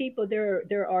there are people,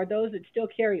 there are those that still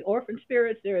carry orphan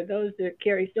spirits. There are those that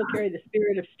still carry the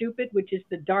spirit of stupid, which is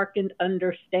the darkened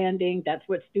understanding. That's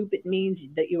what stupid means,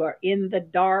 that you are in the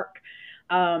dark.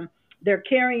 They're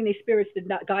carrying these spirits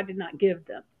that God did not give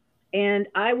them. And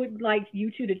I would like you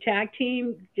two to tag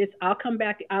team. I'll come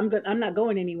back. I'm not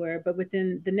going anywhere, but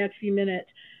within the next few minutes,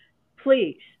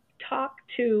 please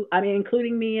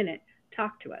including me in it,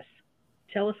 talk to us.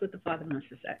 Tell us what the Father wants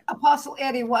to say. Apostle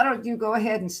Eddie, why don't you go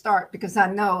ahead and start? Because I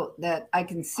know that I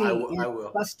can see I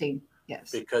will. Busting. Yes.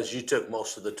 Because you took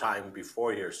most of the time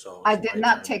before here, so I did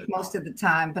not take most of the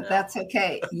time, but that's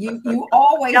okay. You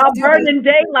always y'all burning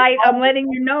daylight. I'm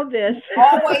letting you know this.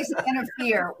 Always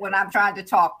interfere when I'm trying to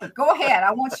talk. But go ahead.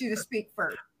 I want you to speak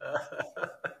first.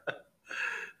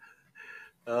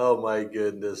 Oh my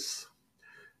goodness.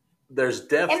 There's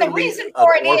definitely, and the reason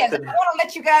for it is, I want to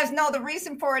let you guys know the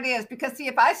reason for it is because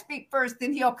if I speak first,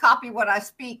 then he'll copy what I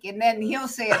speak, and then he'll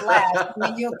say it last, and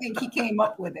then you'll think he came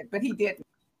up with it, but he didn't.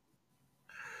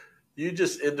 You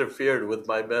just interfered with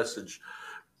my message,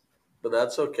 but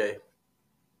that's okay.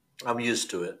 I'm used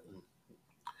to it.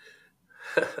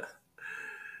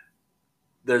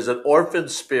 There's an orphan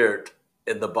spirit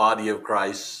in the body of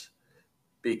Christ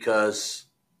because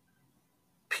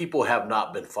people have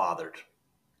not been fathered.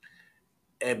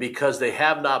 And because they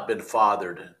have not been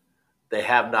fathered, they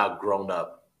have not grown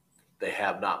up. They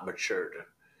have not matured.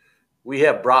 We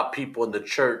have brought people in the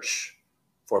church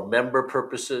for member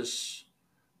purposes,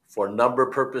 for number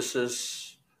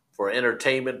purposes, for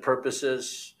entertainment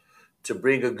purposes, to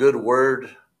bring a good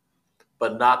word,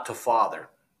 but not to father.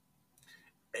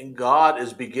 And God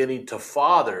is beginning to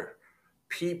father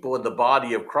people in the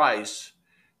body of Christ,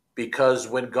 because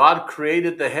when God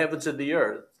created the heavens and the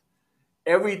earth,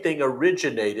 everything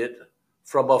originated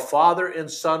from a father and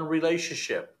son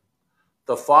relationship.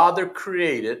 The Father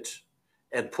created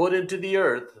and put into the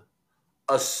earth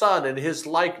a son in his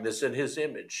likeness and his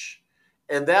image.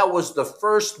 And that was the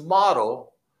first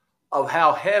model of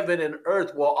how heaven and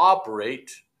earth will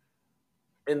operate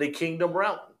in the kingdom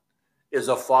realm, is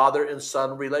a father and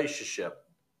son relationship.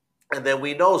 And then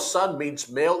we know son means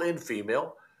male and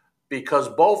female, because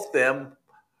both them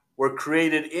were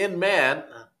created in man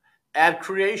at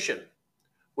creation,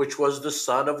 which was the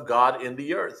Son of God in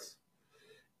the earth.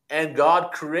 And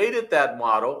God created that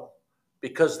model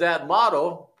because that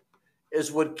model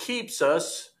is what keeps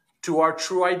us to our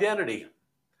true identity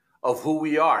of who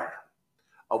we are,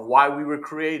 of why we were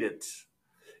created.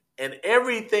 And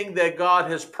everything that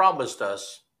God has promised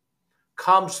us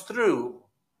comes through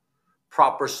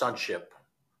proper sonship,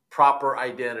 proper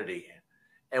identity.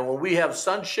 And when we have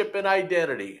sonship and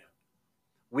identity,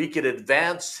 we can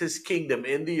advance his kingdom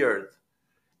in the earth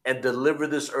and deliver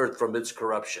this earth from its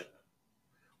corruption.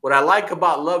 What I like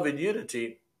about Love and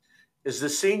Unity is the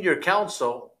senior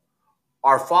council,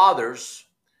 our fathers,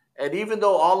 and even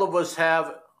though all of us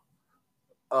have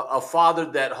a father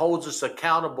that holds us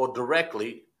accountable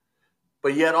directly,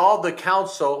 but yet all the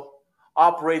council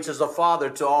operates as a father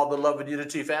to all the Love and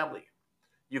Unity family.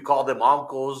 You call them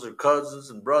uncles or cousins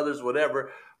and brothers,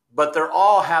 whatever, but they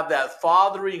all have that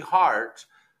fathering heart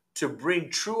to bring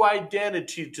true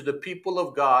identity to the people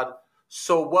of God,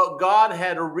 so what God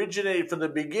had originated from the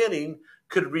beginning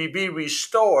could be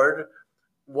restored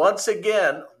once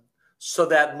again, so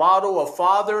that model of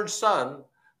father and son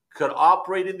could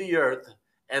operate in the earth.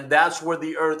 And that's where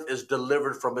the earth is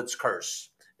delivered from its curse,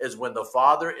 is when the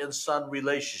father and son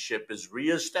relationship is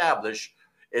reestablished.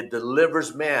 It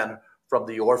delivers man from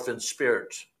the orphan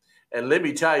spirit. And let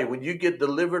me tell you, when you get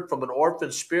delivered from an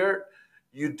orphan spirit,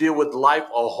 you deal with life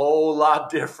a whole lot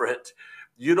different.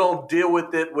 You don't deal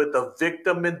with it with a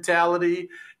victim mentality.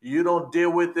 You don't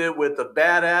deal with it with a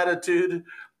bad attitude.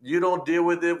 You don't deal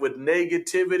with it with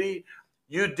negativity.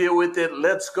 You deal with it,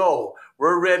 let's go.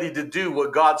 We're ready to do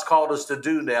what God's called us to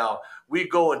do now. We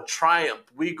go in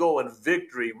triumph. We go in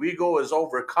victory. We go as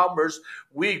overcomers.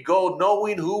 We go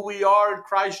knowing who we are in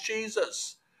Christ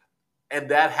Jesus. And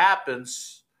that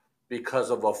happens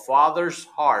because of a father's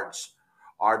hearts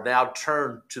are now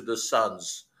turned to the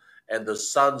sons, and the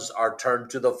sons are turned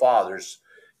to the fathers,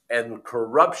 and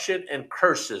corruption and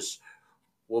curses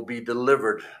will be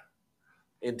delivered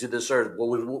into this earth.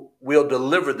 We'll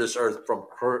deliver this earth from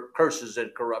curses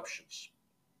and corruptions.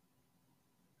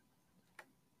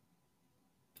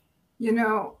 You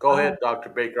know, go ahead, Dr.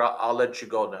 Baker. I'll let you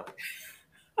go now.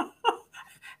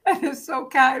 That is so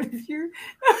kind of you.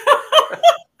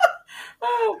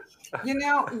 You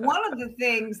know, one of the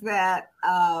things that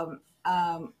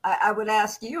I would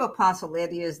ask you, Apostle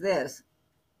Lydia, is this.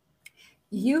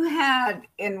 You had,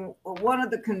 in one of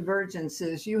the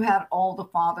convergences, you had all the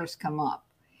fathers come up.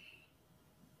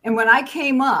 And when I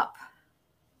came up,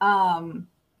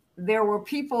 there were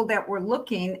people that were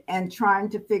looking and trying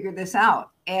to figure this out.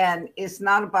 And it's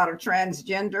not about a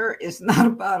transgender. It's not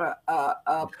about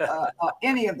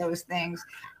any of those things.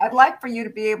 I'd like for you to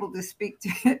be able to speak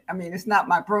to it. I mean, it's not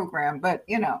my program, but,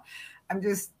 you know, I'm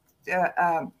just,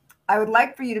 I would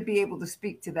like for you to be able to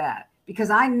speak to that, because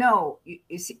I know,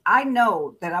 you see, I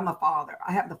know that I'm a father.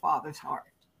 I have the father's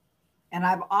heart, and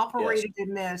I've operated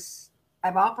in this.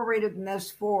 I've operated in this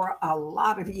for a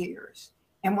lot of years.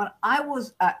 And when I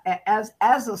was, as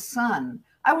a son,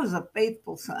 I was a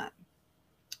faithful son.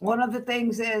 One of the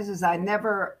things is I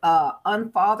never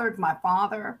unfathered my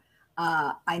father.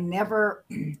 I never,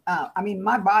 I mean,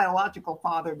 my biological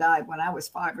father died when I was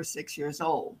 5 or 6 years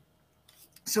old.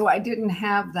 So I didn't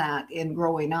have that in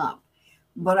growing up.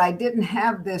 But I didn't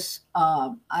have this,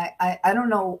 I don't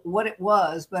know what it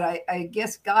was, but I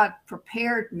guess God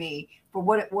prepared me for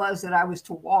what it was that I was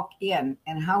to walk in.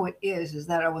 And how it is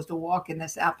that I was to walk in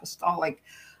this apostolic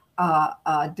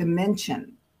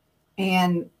dimension.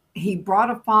 And he brought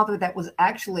a father that was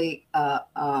actually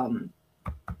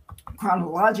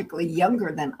chronologically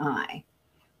younger than I,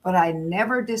 but I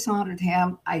never dishonored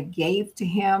him. I gave to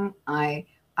him. I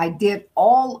did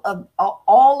all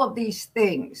of these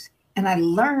things, and I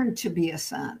learned to be a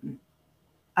son.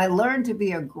 I learned to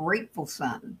be a grateful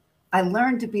son. I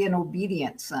learned to be an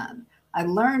obedient son. I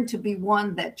learned to be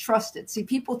one that trusted. See,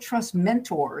 people trust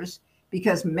mentors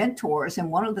because mentors,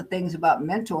 and one of the things about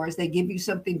mentors, they give you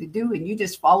something to do and you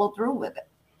just follow through with it.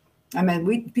 I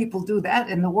mean, people do that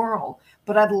in the world,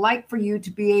 but I'd like for you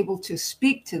to be able to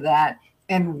speak to that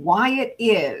and why it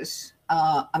is.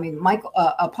 Michael,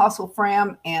 Apostle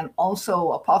Fram, and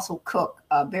also Apostle Cook,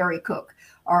 Barry Cook,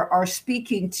 are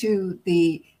speaking to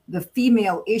the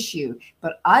female issue.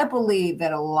 But I believe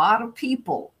that a lot of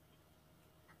people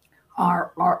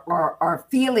are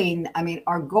feeling,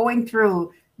 are going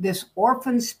through this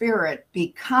orphan spirit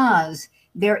because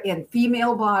they're in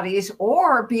female bodies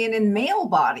or being in male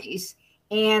bodies,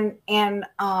 and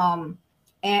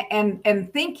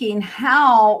thinking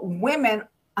how women,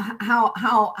 how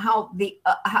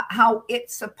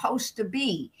it's supposed to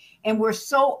be, and we're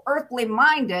so earthly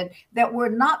minded that we're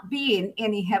not being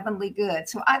any heavenly good.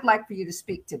 So I'd like for you to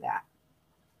speak to that.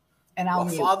 And I'll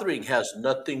mute. Fathering has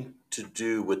nothing to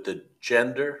do with the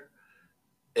gender.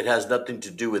 It has nothing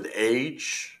to do with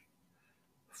age.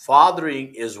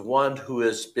 Fathering is one who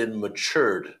has been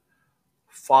matured,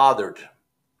 fathered,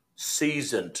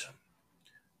 seasoned,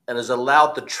 and has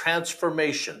allowed the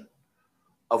transformation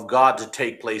of God to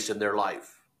take place in their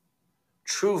life.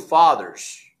 True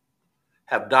fathers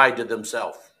have died to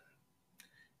themselves,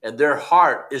 and their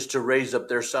heart is to raise up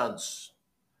their sons,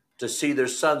 to see their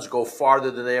sons go farther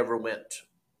than they ever went.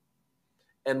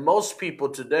 And most people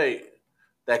today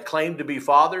that claim to be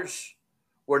fathers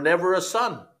were never a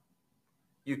son.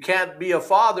 You can't be a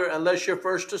father unless you're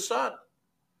first a son.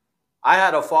 I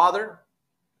had a father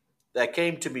that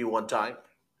came to me one time,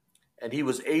 and he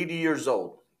was 80 years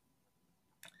old.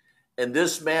 And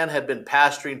this man had been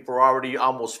pastoring for already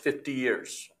almost 50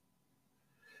 years.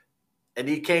 And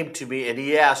he came to me and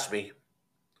he asked me,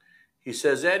 he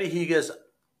says, Eddie, he goes,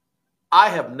 I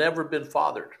have never been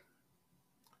fathered.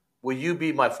 Will you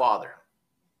be my father?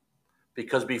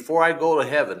 Because before I go to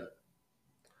heaven,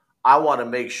 I want to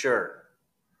make sure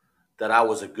that I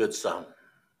was a good son.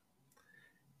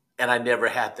 And I never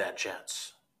had that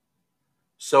chance.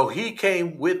 So he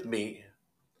came with me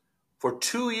for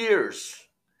 2 years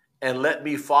and let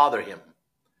me father him.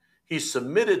 He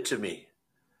submitted to me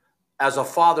as a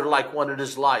father-like one in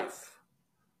his life.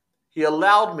 He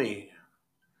allowed me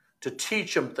to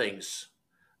teach him things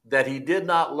that he did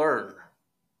not learn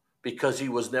because he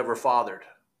was never fathered.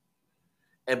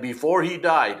 And before he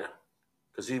died,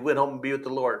 because he went home and be with the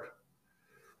Lord,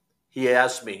 he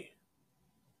asked me,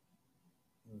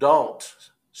 don't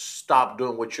stop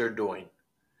doing what you're doing.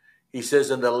 He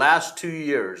says, in the last 2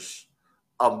 years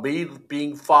of me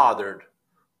being fathered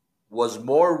was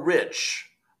more rich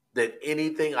than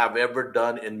anything I've ever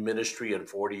done in ministry in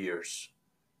 40 years.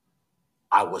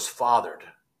 I was fathered.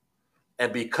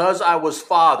 And because I was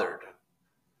fathered,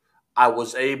 I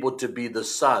was able to be the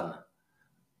son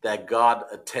that God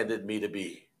intended me to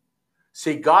be.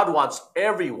 See, God wants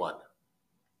everyone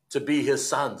to be his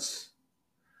sons.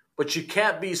 But you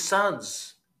can't be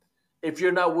sons if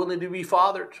you're not willing to be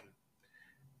fathered.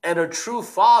 And a true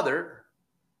father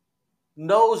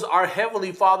knows our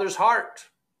Heavenly Father's heart.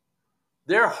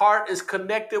 Their heart is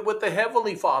connected with the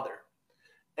Heavenly Father.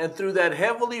 And through that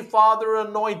Heavenly Father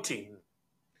anointing,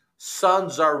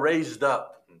 sons are raised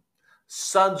up.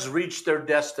 Sons reach their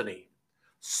destiny.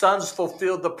 Sons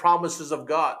fulfill the promises of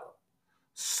God.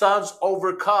 Sons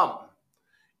overcome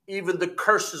even the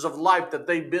curses of life that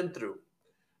they've been through.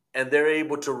 And they're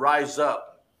able to rise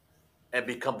up and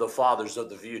become the fathers of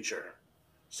the future.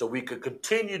 So we could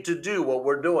continue to do what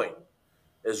we're doing,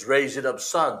 is raising up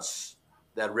sons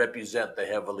that represent the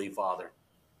Heavenly Father.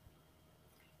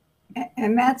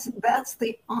 And that's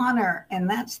the honor and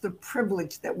that's the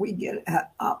privilege that we get an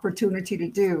opportunity to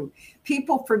do.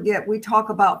 People forget, we talk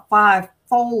about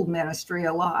fivefold ministry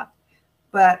a lot,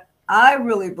 but I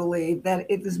really believe that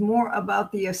it is more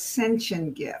about the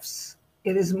ascension gifts.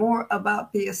 It is more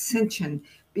about the ascension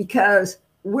because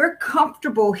we're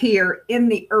comfortable here in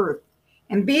the earth.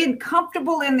 And being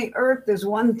comfortable in the earth is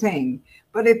one thing.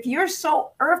 But if you're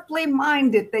so earthly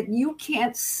minded that you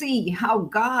can't see how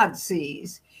God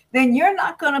sees, then you're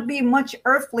not going to be much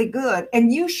earthly good.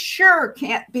 And you sure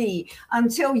can't be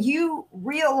until you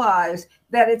realize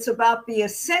that it's about the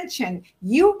ascension.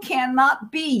 You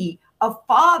cannot be a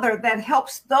father that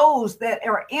helps those that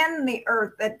are in the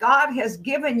earth that God has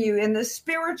given you in the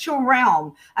spiritual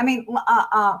realm. I mean,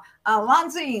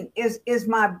 Lanzine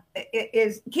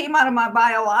came out of my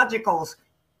biologicals,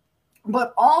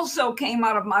 but also came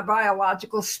out of my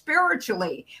biological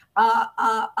spiritually.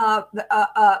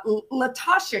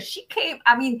 Latasha, she came.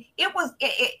 I mean, it's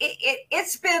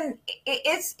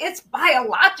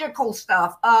biological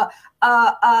stuff.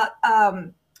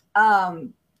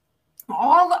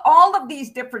 all of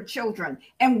these different children.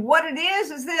 And what it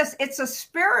is this: it's a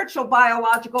spiritual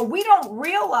biological. We don't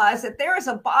realize that there is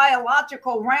a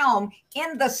biological realm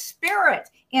in the spirit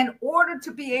in order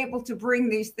to be able to bring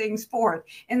these things forth.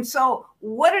 And so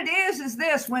what it is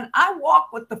this: when I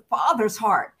walk with the Father's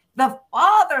heart, the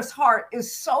Father's heart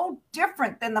is so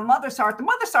different than the mother's heart. The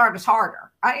mother's heart is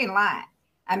harder. I ain't lying.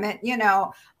 I mean,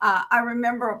 I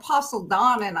remember Apostle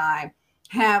Don and I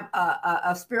have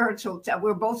a spiritual,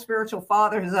 we're both spiritual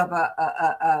fathers of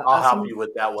I'll help you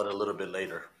with that one a little bit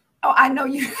later. Oh, I know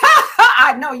you.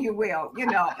 I know you will.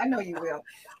 I know you will.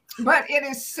 But it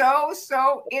is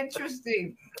so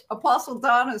interesting. Apostle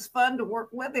Don is fun to work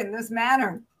with in this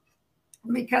manner,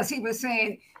 because he was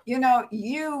saying,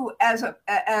 you as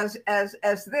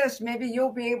this, maybe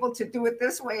you'll be able to do it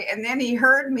this way. And then he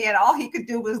heard me, and all he could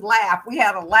do was laugh. We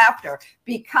had a laughter,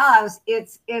 because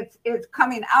it's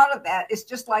coming out of that. It's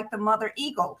just like the mother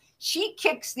eagle. She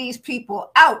kicks these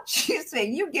people out. She's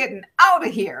saying, "You getting out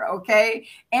of here, okay?"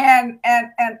 And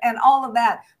all of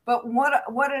that. But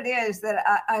what it is that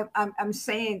I'm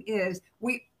saying is,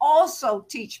 we also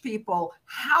teach people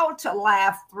how to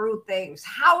laugh through things,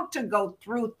 how to go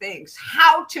through things,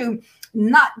 how to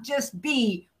not just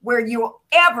be where you'll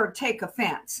ever take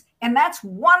offense. And that's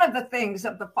one of the things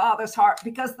of the Father's heart,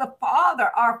 because the Father,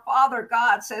 our Father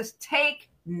God, says, take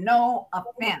no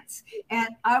offense. And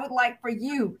I would like for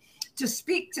you to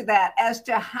speak to that, as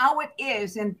to how it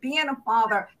is in being a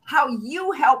father, how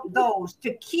you help those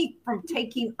to keep from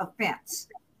taking offense.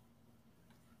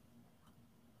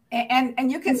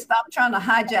 And you can stop trying to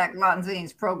hijack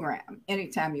Lanzine's program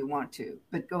anytime you want to,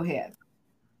 but go ahead.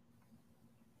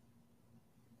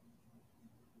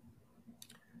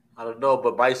 I don't know,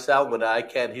 but my sound, when I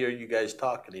can't hear you guys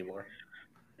talk anymore.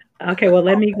 Okay, well,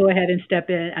 let me go ahead and step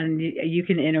in, and you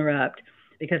can interrupt,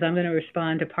 because I'm going to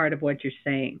respond to part of what you're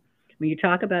saying. When you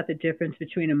talk about the difference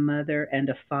between a mother and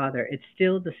a father, it's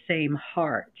still the same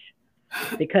heart,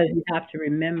 because you have to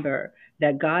remember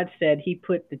that God said he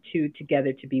put the two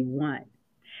together to be one.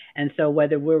 And so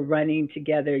whether we're running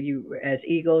together, you as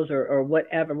eagles, or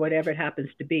whatever it happens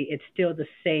to be, it's still the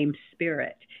same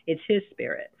spirit. It's his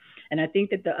spirit. And I think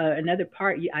that another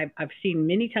part, I've seen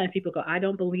many times people go, I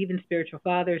don't believe in spiritual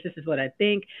fathers. This is what I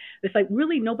think. It's like,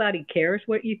 really, nobody cares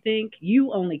what you think.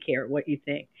 You only care what you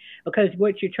think, because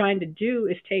what you're trying to do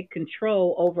is take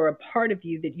control over a part of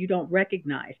you that you don't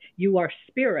recognize. You are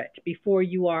spirit before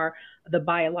you are the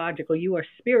biological. You are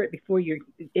spirit before you're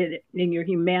in your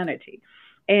humanity.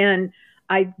 And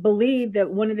I believe that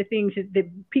one of the things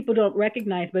that people don't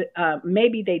recognize, but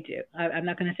maybe they do, I'm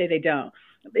not going to say they don't,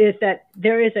 is that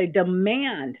there is a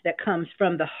demand that comes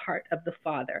from the heart of the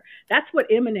Father. That's what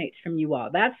emanates from you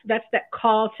all. That's that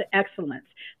call to excellence.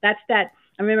 That's that.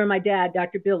 I remember my dad,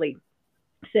 Dr. Billy,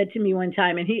 said to me one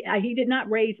time, and he did not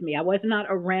raise me. I was not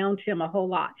around him a whole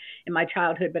lot in my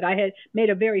childhood, but I had made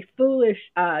a very foolish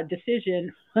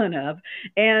decision,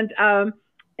 and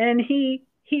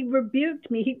he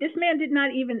rebuked me. This man did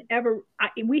not even ever,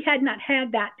 we had not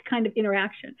had that kind of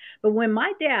interaction. But when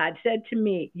my dad said to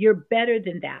me, you're better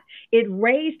than that, it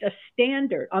raised a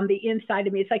standard on the inside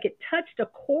of me. It's like it touched a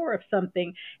core of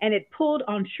something, and it pulled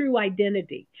on true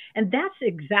identity. And that's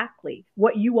exactly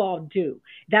what you all do.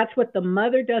 That's what the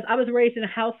mother does. I was raised in a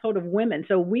household of women,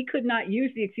 so we could not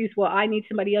use the excuse, well, I need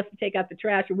somebody else to take out the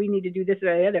trash, or we need to do this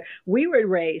or the other. We were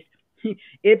raised,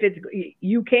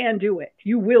 you can do it,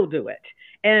 you will do it.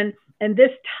 And this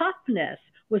toughness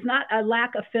was not a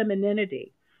lack of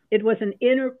femininity. It was an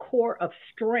inner core of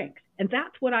strength. And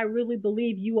that's what I really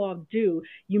believe you all do.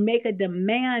 You make a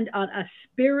demand on us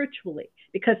spiritually,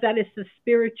 because that is the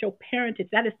spiritual parentage.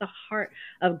 That is the heart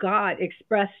of God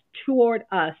expressed toward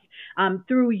us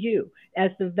through you as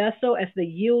the vessel, as the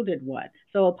yielded one.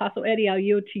 So Apostle Eddie, I'll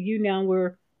yield to you now.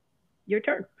 Your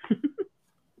turn.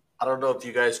 I don't know if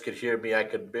you guys could hear me. I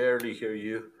could barely hear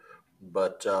you,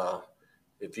 but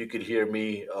if you could hear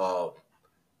me,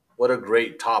 what a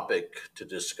great topic to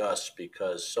discuss,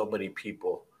 because so many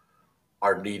people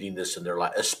are needing this in their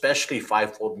life, especially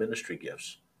fivefold ministry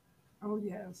gifts. Oh,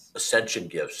 yes. Ascension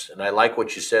gifts. And I like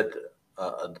what you said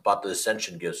about the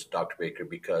ascension gifts, Dr. Baker,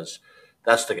 because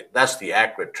that's the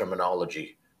accurate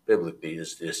terminology biblically,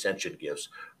 is the ascension gifts.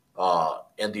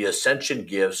 And the ascension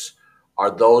gifts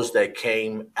are those that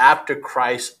came after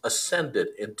Christ ascended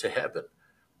into heaven.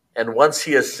 And once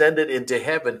he ascended into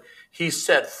heaven, he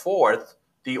set forth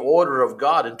the order of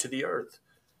God into the earth.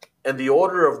 And the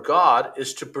order of God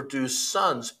is to produce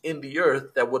sons in the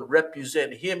earth that would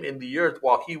represent him in the earth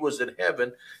while he was in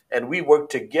heaven, and we work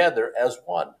together as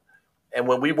one. And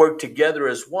when we work together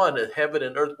as one, and heaven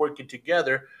and earth working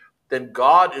together, then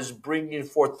God is bringing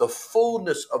forth the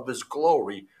fullness of his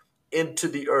glory into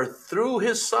the earth through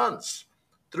his sons,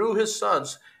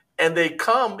 and they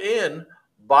come in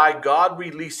by God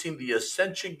releasing the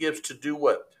ascension gifts to do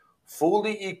what?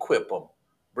 Fully equip them,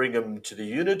 bring them to the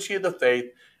unity of the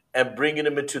faith, and bringing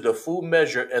them into the full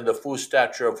measure and the full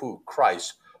stature of who?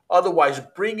 Christ. Otherwise,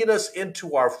 bringing us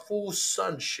into our full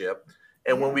sonship.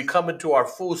 And when we come into our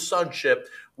full sonship,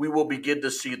 we will begin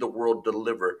to see the world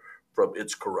deliver from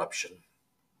its corruption.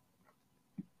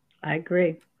 I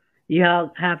agree. You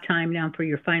all have time now for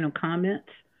your final comments.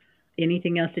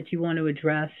 Anything else that you want to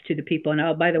address to the people? And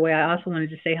oh, by the way, I also wanted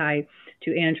to say hi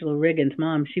to Angela Riggins'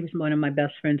 mom. She was one of my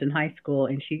best friends in high school,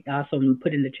 and she also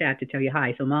put in the chat to tell you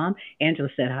hi. So, Mom, Angela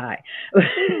said hi.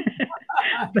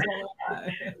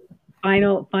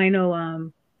 Final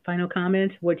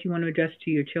comments. What you want to address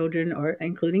to your children, or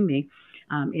including me?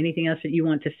 Anything else that you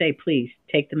want to say? Please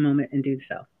take the moment and do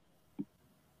so.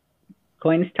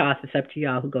 Coin is tossed. It's up to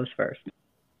y'all who goes first.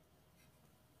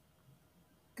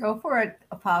 Go for it,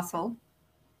 Apostle.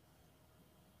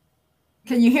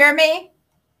 Can you hear me?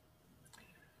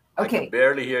 Okay. I can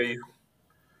barely hear you.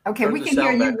 Okay, we can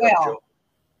hear you well.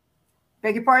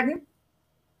 Beg your pardon?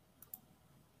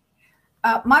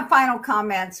 My final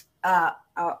comments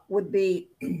would be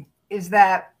is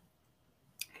that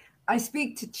I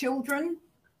speak to children.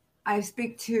 I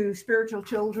speak to spiritual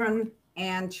children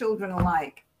and children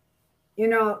alike. You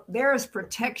know, there is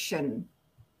protection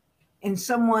in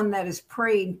someone that is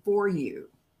praying for you.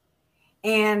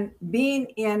 And being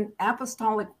in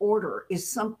apostolic order is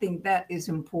something that is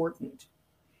important,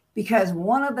 because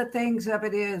one of the things of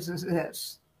it is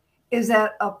this, is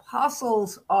that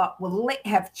apostles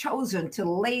have chosen to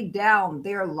lay down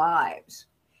their lives.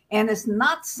 And it's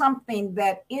not something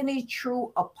that any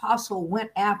true apostle went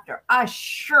after. I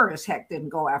sure as heck didn't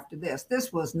go after this.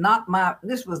 This was not my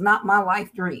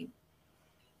life dream.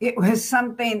 It was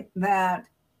something that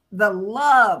the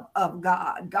love of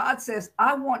God says,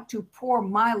 I want to pour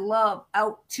my love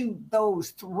out to those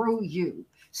through you.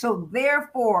 So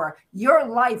therefore, your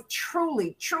life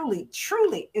truly, truly,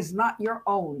 truly is not your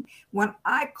own. When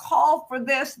I call for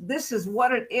this, this is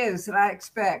what it is that I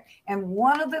expect. And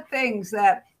one of the things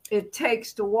that it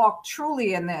takes to walk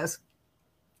truly in this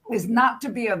is not to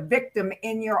be a victim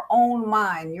in your own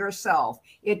mind yourself.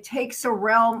 It takes a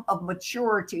realm of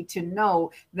maturity to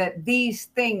know that these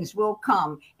things will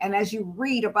come. And as you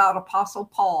read about Apostle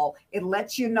Paul, it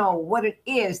lets you know what it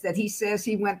is that he says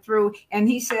he went through. And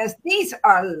he says, these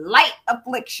are light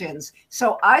afflictions.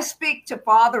 So I speak to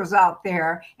fathers out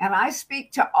there, and I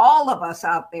speak to all of us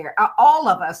out there, all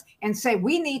of us, and say,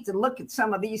 we need to look at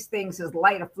some of these things as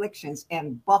light afflictions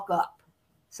and buck up.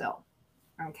 So,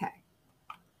 okay.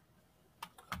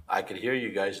 I can hear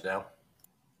you guys now.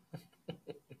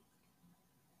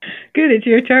 Good. It's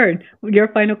your turn. Your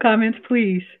final comments,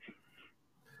 please.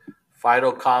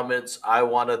 Final comments. I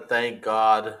want to thank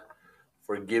God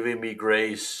for giving me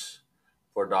grace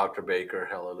for Dr. Baker.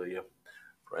 Hallelujah.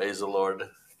 Praise the Lord.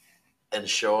 And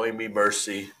showing me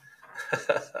mercy.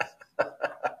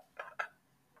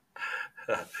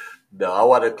 No, I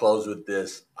want to close with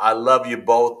this. I love you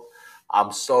both.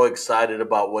 I'm so excited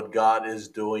about what God is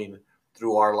doing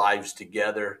through our lives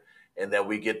together, and that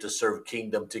we get to serve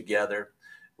kingdom together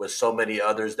with so many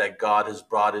others that God has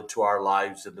brought into our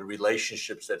lives, and the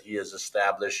relationships that he has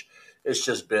established. It's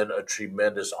just been a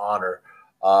tremendous honor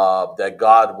that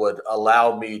God would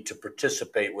allow me to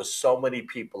participate with so many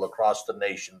people across the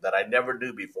nation that I never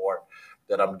knew before,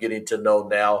 that I'm getting to know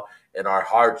now, and our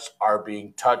hearts are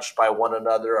being touched by one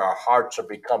another. Our hearts are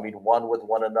becoming one with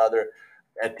one another,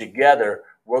 and together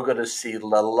we're going to see the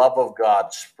love of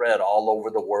God spread all over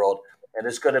the world. And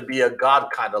it's going to be a God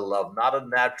kind of love, not a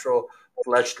natural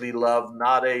fleshly love,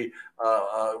 not a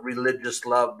religious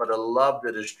love, but a love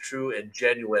that is true and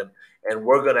genuine. And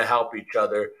we're going to help each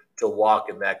other to walk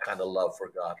in that kind of love for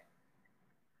God.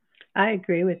 I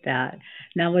agree with that.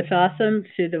 Now, what's awesome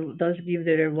to those of you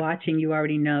that are watching, you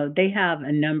already know they have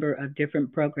a number of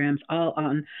different programs all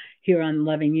on here on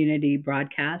Loving Unity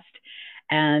broadcast.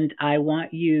 And I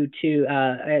want you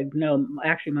to know,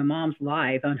 actually, my mom's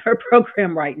live on her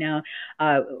program right now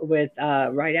with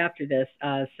right after this.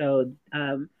 So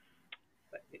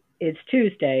it's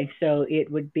Tuesday, so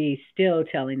it would be Still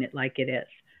Telling It Like It Is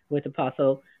with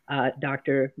Apostle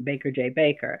Dr. Baker J.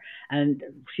 Baker. And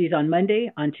she's on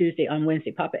Monday, on Tuesday, on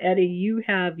Wednesday. Papa Eddie, you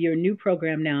have your new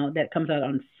program now that comes out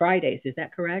on Fridays. Is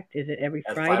that correct? Is it every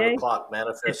At Friday? 5 o'clock,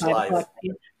 Manifest At 5 Live. o'clock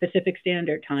Pacific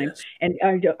Standard Time. Yes. And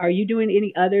are you doing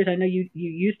any others? I know you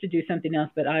used to do something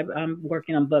else, but I'm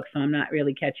working on books, so I'm not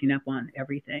really catching up on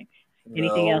everything.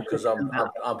 Anything No, else we because talking about?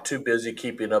 I'm too busy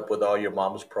keeping up with all your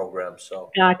mom's programs,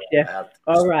 so Gotcha. I have to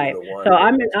All just be right. the So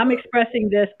one. I'm But expressing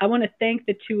this. I want to thank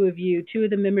the two of you, two of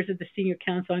the members of the senior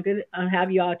council. I'll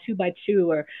have you all two by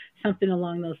two or something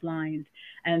along those lines.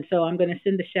 And so I'm going to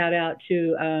send the shout out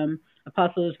to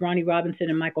Apostles Ronnie Robinson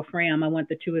and Michael Fram. I want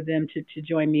the two of them to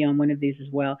join me on one of these as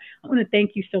well. I want to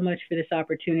thank you so much for this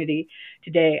opportunity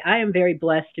today. I am very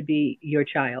blessed to be your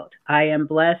child. I am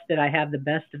blessed that I have the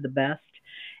best of the best,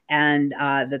 and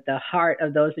that the heart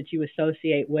of those that you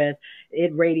associate with,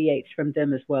 it radiates from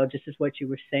them as well, just as what you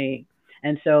were saying.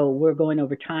 And so we're going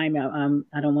over time. I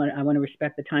want to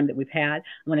respect the time that we've had.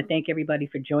 I want to thank everybody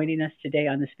for joining us today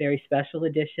on this very special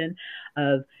edition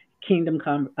of Kingdom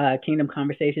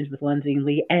Conversations with Lindsay and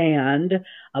Lee and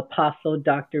Apostle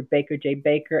Dr. Baker J.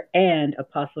 Baker and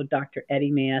Apostle Dr.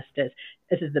 Eddie Maestas.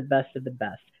 This is the best of the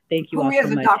best. Thank you Who all so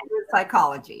is a much. doctor of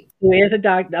psychology? Who is a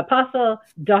doctor, Apostle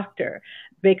Dr.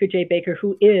 Baker J. Baker,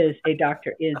 who is a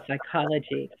doctor in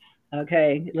psychology.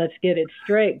 Okay, let's get it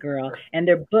straight, girl. And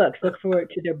their books, look forward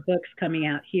to their books coming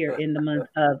out here in the month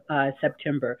of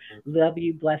September. Love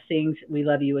you, blessings. We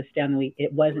love you astoundingly.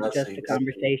 It wasn't just a blessings.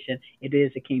 conversation, it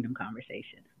is a kingdom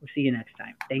conversation. We'll see you next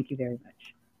time. Thank you very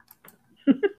much.